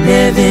 I'm in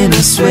heaven,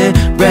 I swear,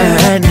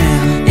 right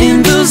now.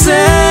 And those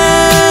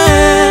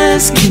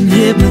eyes can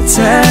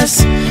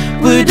hypnotize,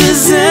 we're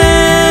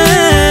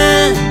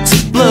designed to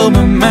blow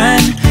my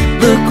mind.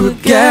 Look what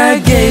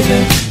God gave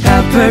her,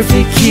 how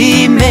perfect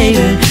He made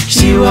her.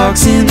 She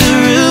walks in the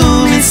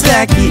room, it's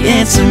like He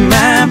answered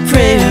my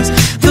prayers.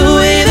 The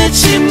way that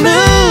she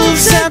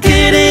moves, how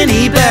could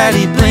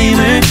anybody blame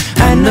her?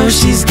 I know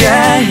she's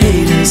got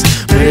haters,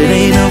 but it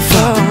ain't no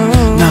fault,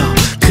 no,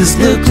 'cause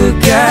look what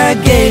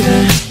God gave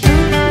her.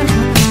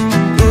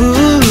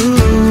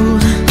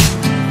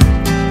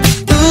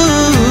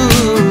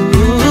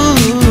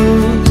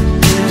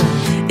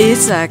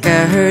 It's like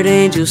I heard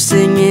angels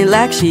singing,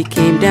 like she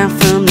came down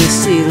from the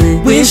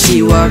ceiling. When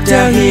she walked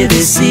out here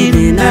this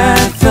evening, I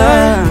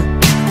thought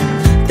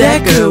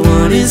that girl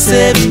 1 in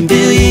 7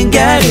 billion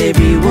got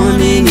everyone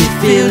in you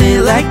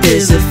feeling like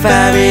there's a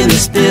fire in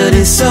this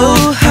building so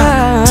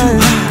hot.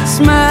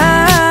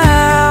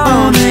 Smile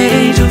on that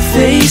angel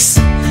face,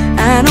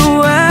 I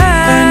know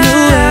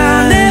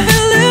I'll never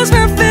lose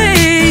my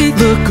faith.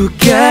 Look what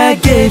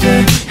God gave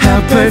her,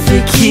 how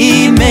perfect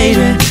He made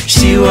her.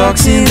 She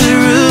walks in the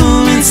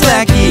room, it's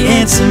like He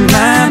answered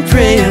my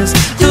prayers.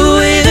 The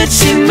way that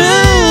she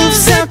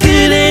moves, how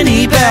could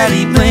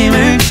anybody blame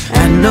her?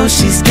 I know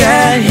she's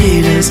got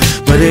haters,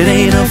 but it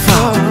ain't her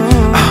fault,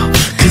 oh,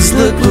 'cause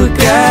look what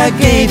God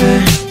gave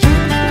her.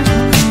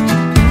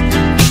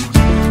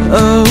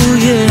 Oh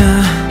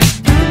yeah,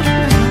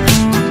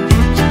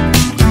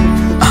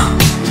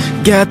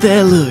 got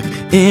that look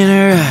in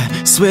her eye,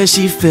 swear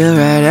she fell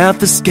right out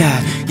the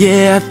sky.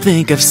 Yeah, I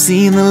think I've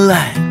seen the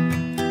light.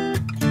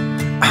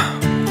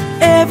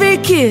 Every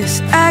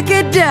kiss I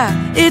could die,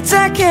 it's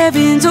like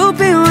heaven's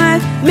open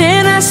wide.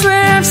 Man, I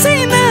swear I've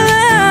seen the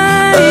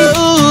light.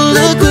 Oh,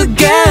 look what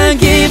God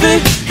gave her,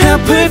 how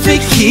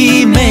perfect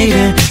He made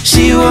her.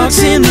 She walks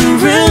in the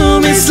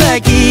room, it's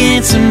like He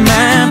answered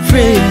my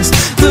prayers.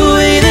 The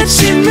way that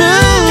she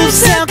moves,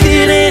 how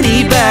could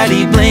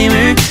anybody blame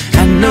her?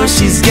 I know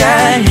she's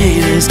got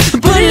haters,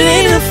 but it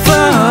ain't her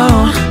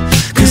fault,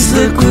 'cause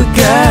look what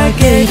God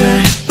gave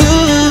her.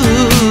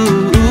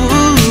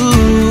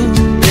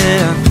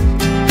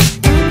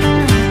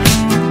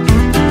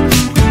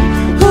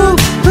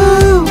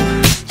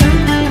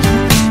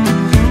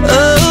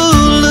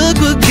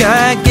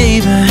 God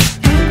gave her.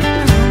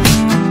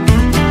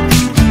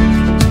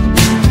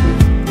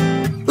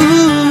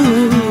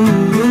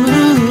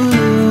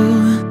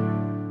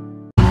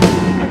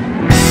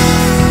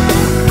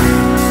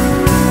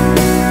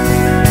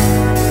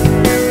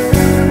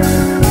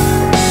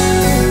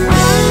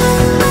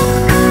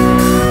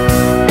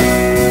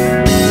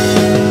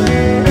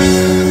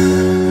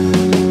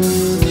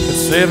 At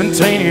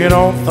 17, you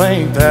don't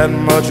think that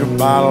much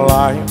about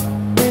life.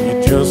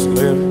 You just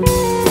live it.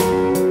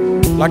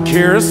 Like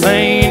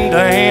kerosene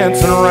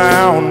dancing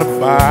around the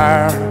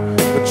fire,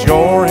 but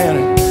you're in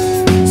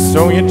it,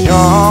 so you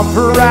jump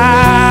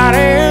right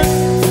in.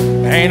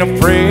 Ain't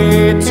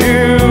afraid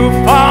to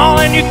fall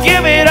and you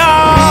give it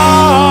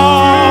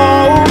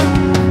all.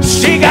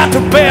 She got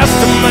the best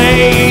of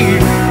me,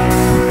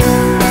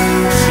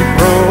 she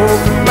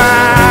broke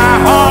my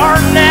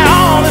heart, now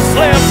all that's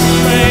left of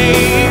me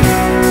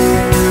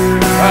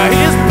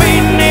is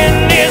beating in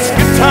this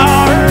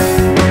guitar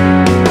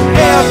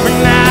every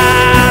night.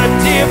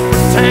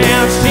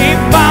 Times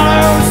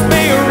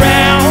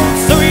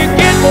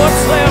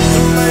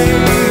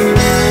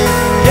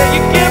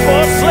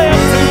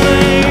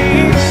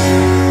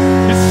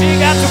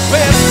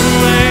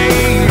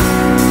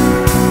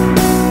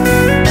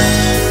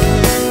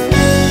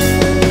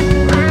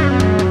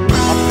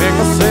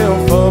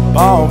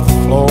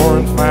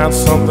got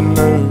something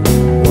new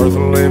worth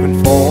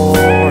living for.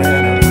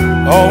 And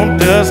an old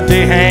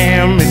dusty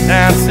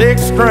hand-me-down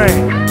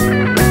 6-string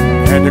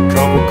and a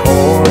couple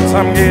chords.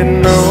 I'm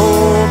getting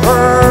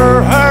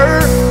over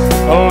her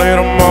a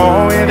little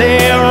more with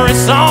every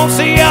song.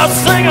 See, I'll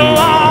sing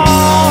along.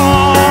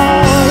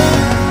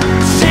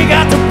 She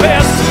got the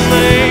best of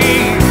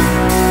me.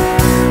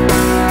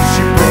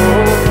 She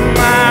broke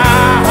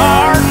my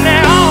heart.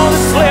 Now all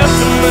that's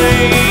left of me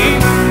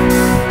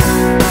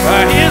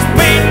is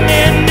beating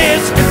in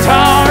this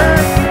guitar.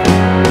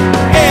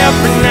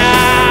 Every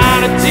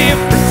night a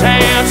different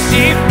town.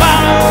 She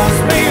follows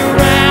me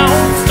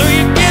around. So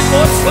you get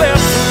what's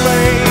left of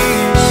me.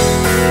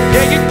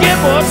 Yeah, you get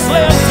what's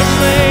left of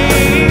me.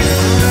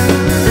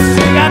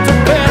 She got the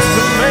best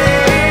of me.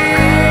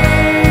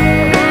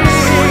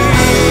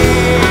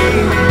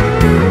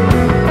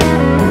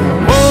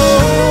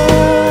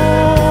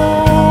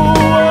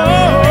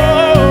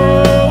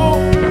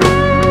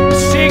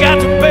 She got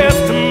the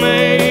best of me.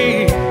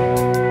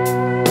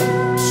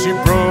 She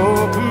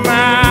broke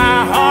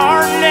my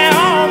heart. Now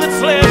all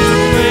that's left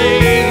of me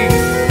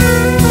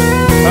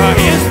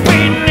is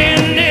beating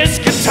in this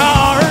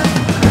guitar.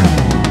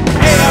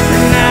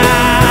 Every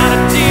night a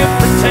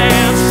different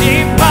town. She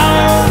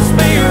follows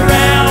me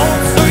around.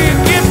 So you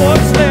get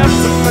what's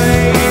left of me.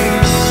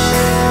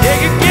 Yeah,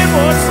 you get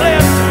what's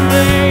left of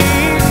me.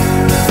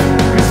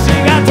 'Cause she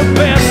got the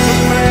best of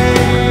me.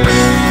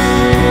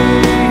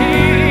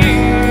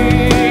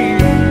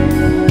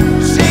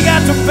 She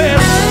got the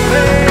best of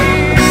me.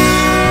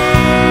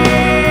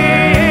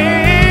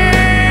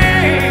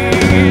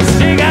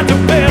 She got the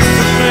best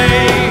of me.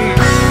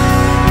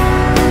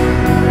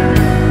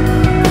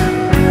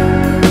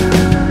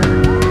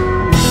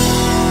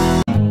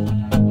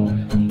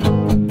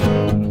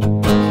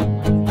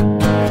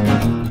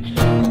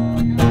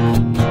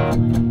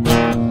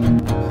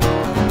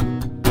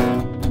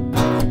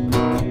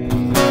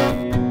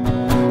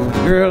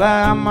 Girl,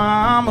 our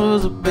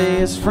mamas are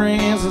best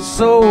friends, and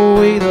so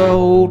we the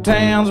whole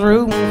town's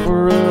rooting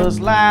for us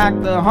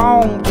like the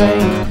home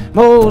team.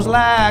 Most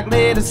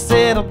likely to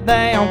settle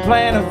down,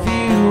 plant a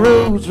few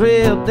roots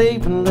real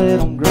deep and let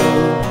them grow.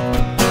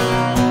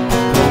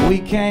 But we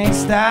can't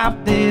stop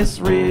this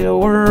real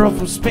world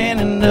from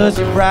spinning us.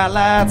 Your bright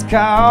lights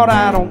caught,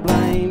 I don't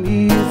blame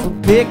you for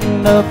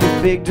picking up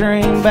your big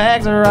dream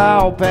bags. Are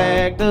all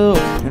packed up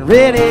and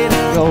ready to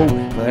go.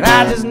 But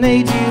I just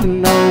need you to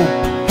know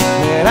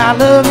that I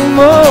love you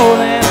more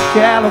than a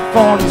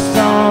California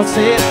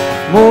sunset,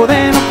 more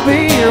than a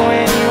beer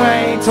when you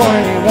ain't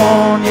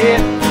 21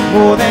 yet,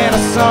 more than a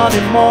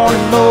Sunday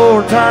morning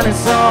Lord turning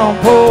some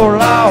poor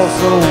lost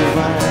soul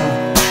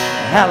bound.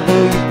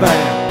 Hallelujah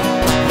bound.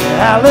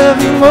 I love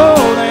you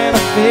more than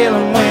a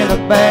feeling when the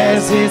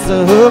bass hits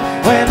the hook,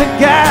 when the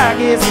guy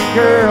gets a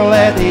girl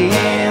at the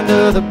end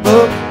of the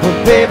book.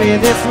 But baby,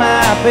 this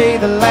might be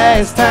the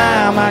last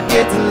time I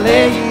get to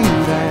lay you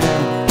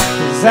down,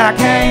 'cause I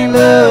can't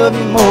love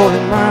you more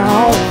than my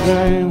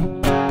hometown.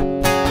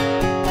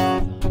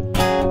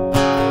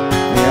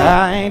 Yeah,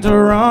 I ain't the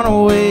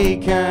runaway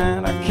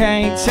kind, I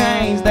can't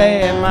change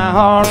that. My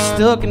heart's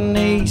stuck in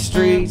these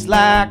streets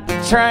like the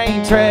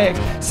train track.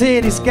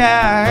 City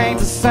sky ain't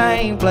the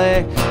same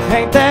black.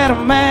 Ain't that a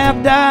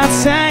map dot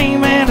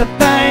shame? And to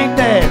think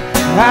that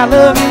I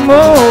love you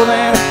more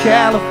than a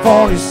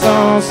California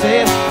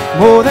sunset,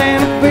 more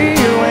than a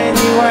beer when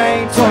you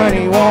ain't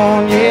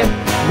 21 yet,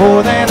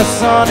 more than a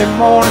Sunday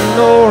morning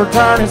Lord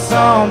turning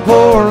some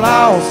poor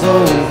lost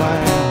soul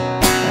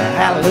bound.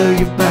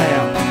 Hallelujah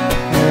bound.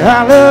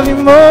 I love you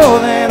more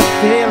than a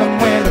feeling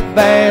when the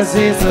bass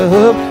hits the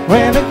hook,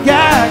 when the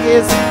guy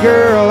gets a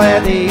girl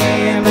at the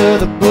end of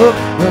the book.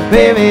 But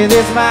baby,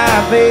 this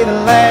might be the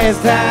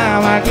last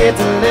time I get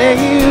to lay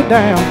you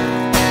down,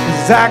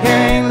 'cause I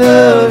can't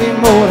love you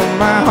more than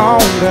my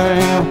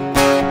hometown.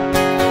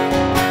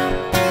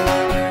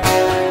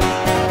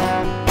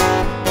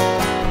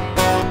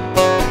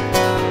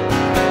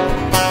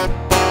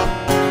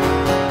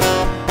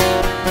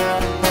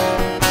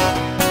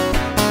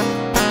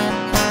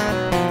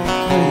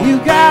 You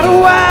got a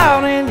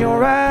wild in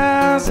your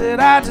eyes that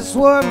I just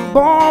wasn't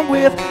born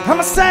with. I'm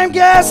the same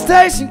gas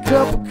station,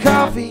 cup of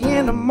coffee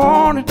in the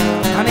morning.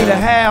 I need a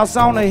house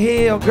on the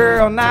hill,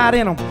 girl, not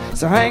in them.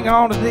 So hang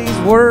on to these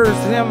words,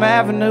 them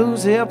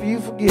avenues help you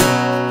forget.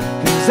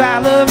 'Cause I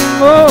love you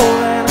more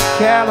than a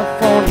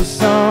California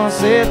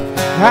sunset.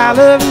 I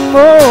love you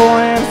more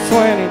than a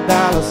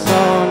 $20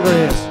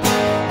 sundress.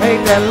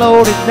 Ain't that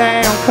loaded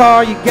down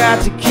car you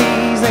got your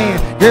keys in,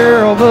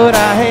 girl, but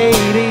I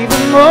hate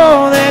even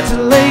more that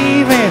you're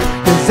leaving.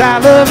 'Cause I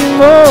love you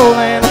more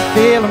than a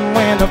feeling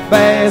when the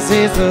bass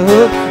hits the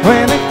hook,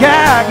 when the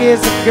guy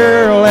gets a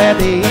girl at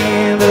the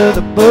end of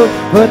the book.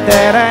 But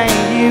that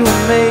ain't you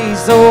and me,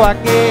 so I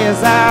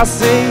guess I'll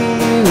see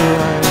you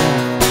around.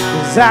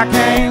 'Cause I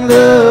can't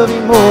love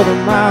you more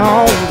than my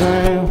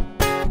hometown.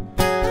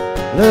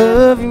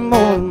 Love you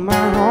more than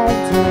my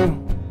hometown.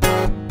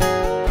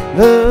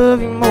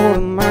 Love you more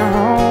than my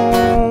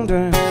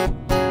hometown.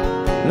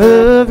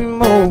 Love you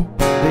more,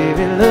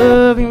 baby,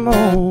 love you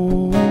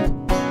more.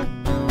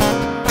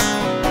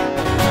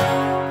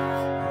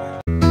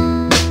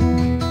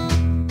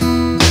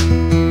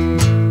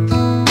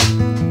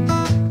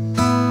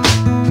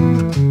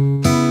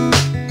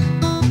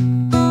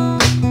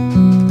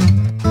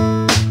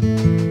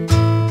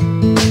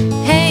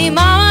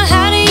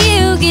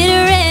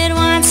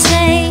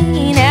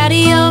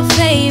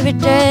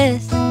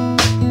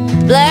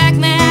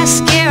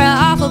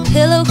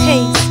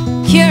 pillowcase,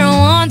 cure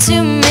one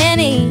too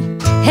many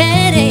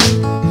headache.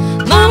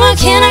 Mama,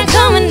 can I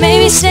come and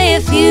maybe stay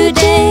a few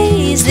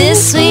days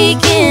this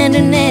weekend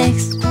or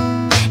next?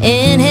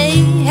 And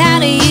hey, how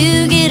do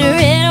you get a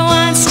red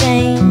wine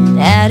stain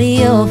out of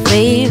your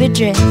favorite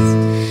dress?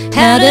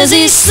 How does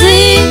he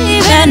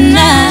sleep at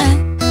night?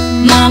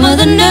 Mama,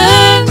 the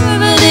nerve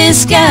of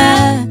this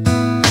guy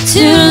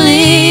to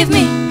leave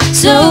me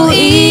so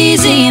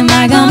easy. Am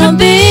I gonna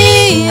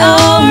be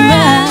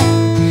alright?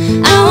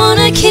 I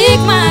wanna kick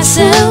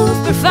myself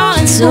for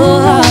falling so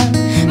hard.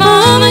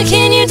 Mama,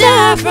 can you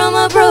die from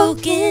a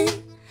broken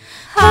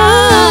heart?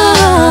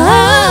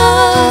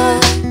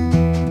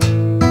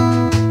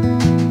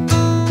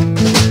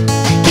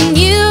 Can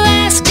you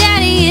ask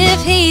Daddy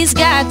if he's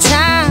got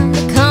time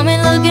to come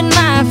and look at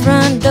my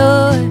front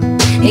door?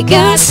 It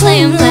got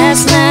slammed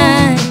last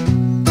night,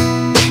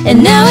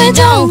 and now it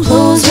don't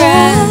close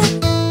right.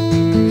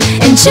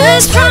 And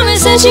just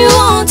promise that you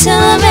won't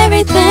tell him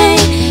everything,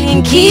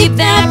 and keep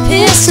that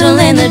pistol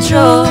in the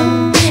drawer.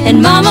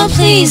 And mama,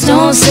 please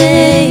don't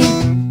say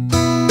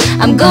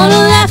I'm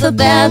gonna laugh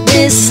about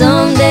this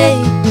someday.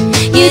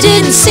 You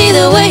didn't see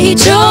the way he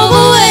drove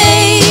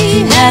away.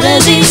 How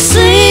does he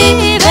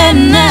sleep at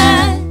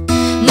night?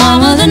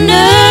 Mama, the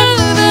nerve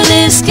of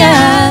this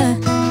guy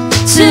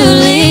to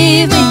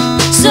leave me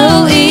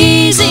so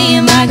easy.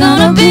 Am I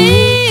gonna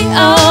be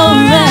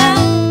alright?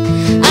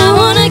 I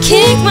wanna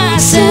kick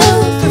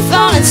myself for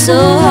falling so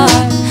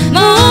hard.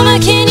 Mama,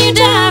 can you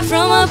die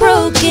from a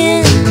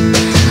broken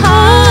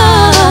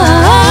heart?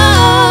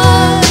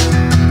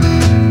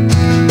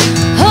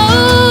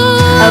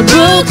 Oh, a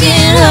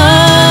broken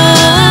heart.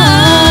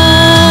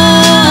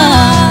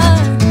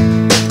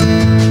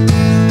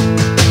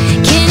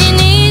 Can your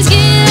knees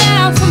get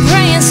out from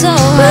praying so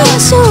hard?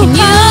 Can you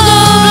go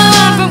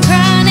blind from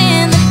crying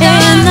in the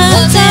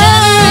dark?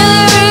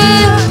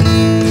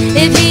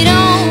 If he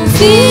don't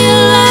feel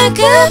like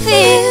I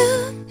feel,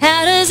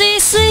 how does he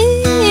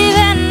sleep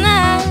at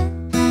night?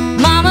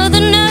 Mama, the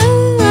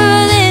nerve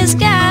of this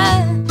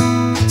guy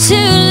to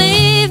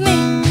leave me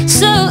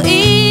so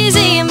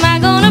easy. Am I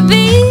gonna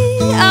be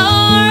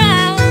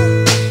alright?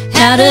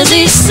 How does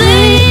he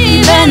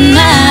sleep at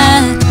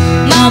night?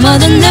 Mama,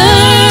 the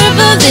nerve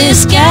of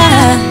this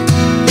guy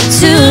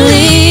to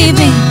leave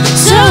me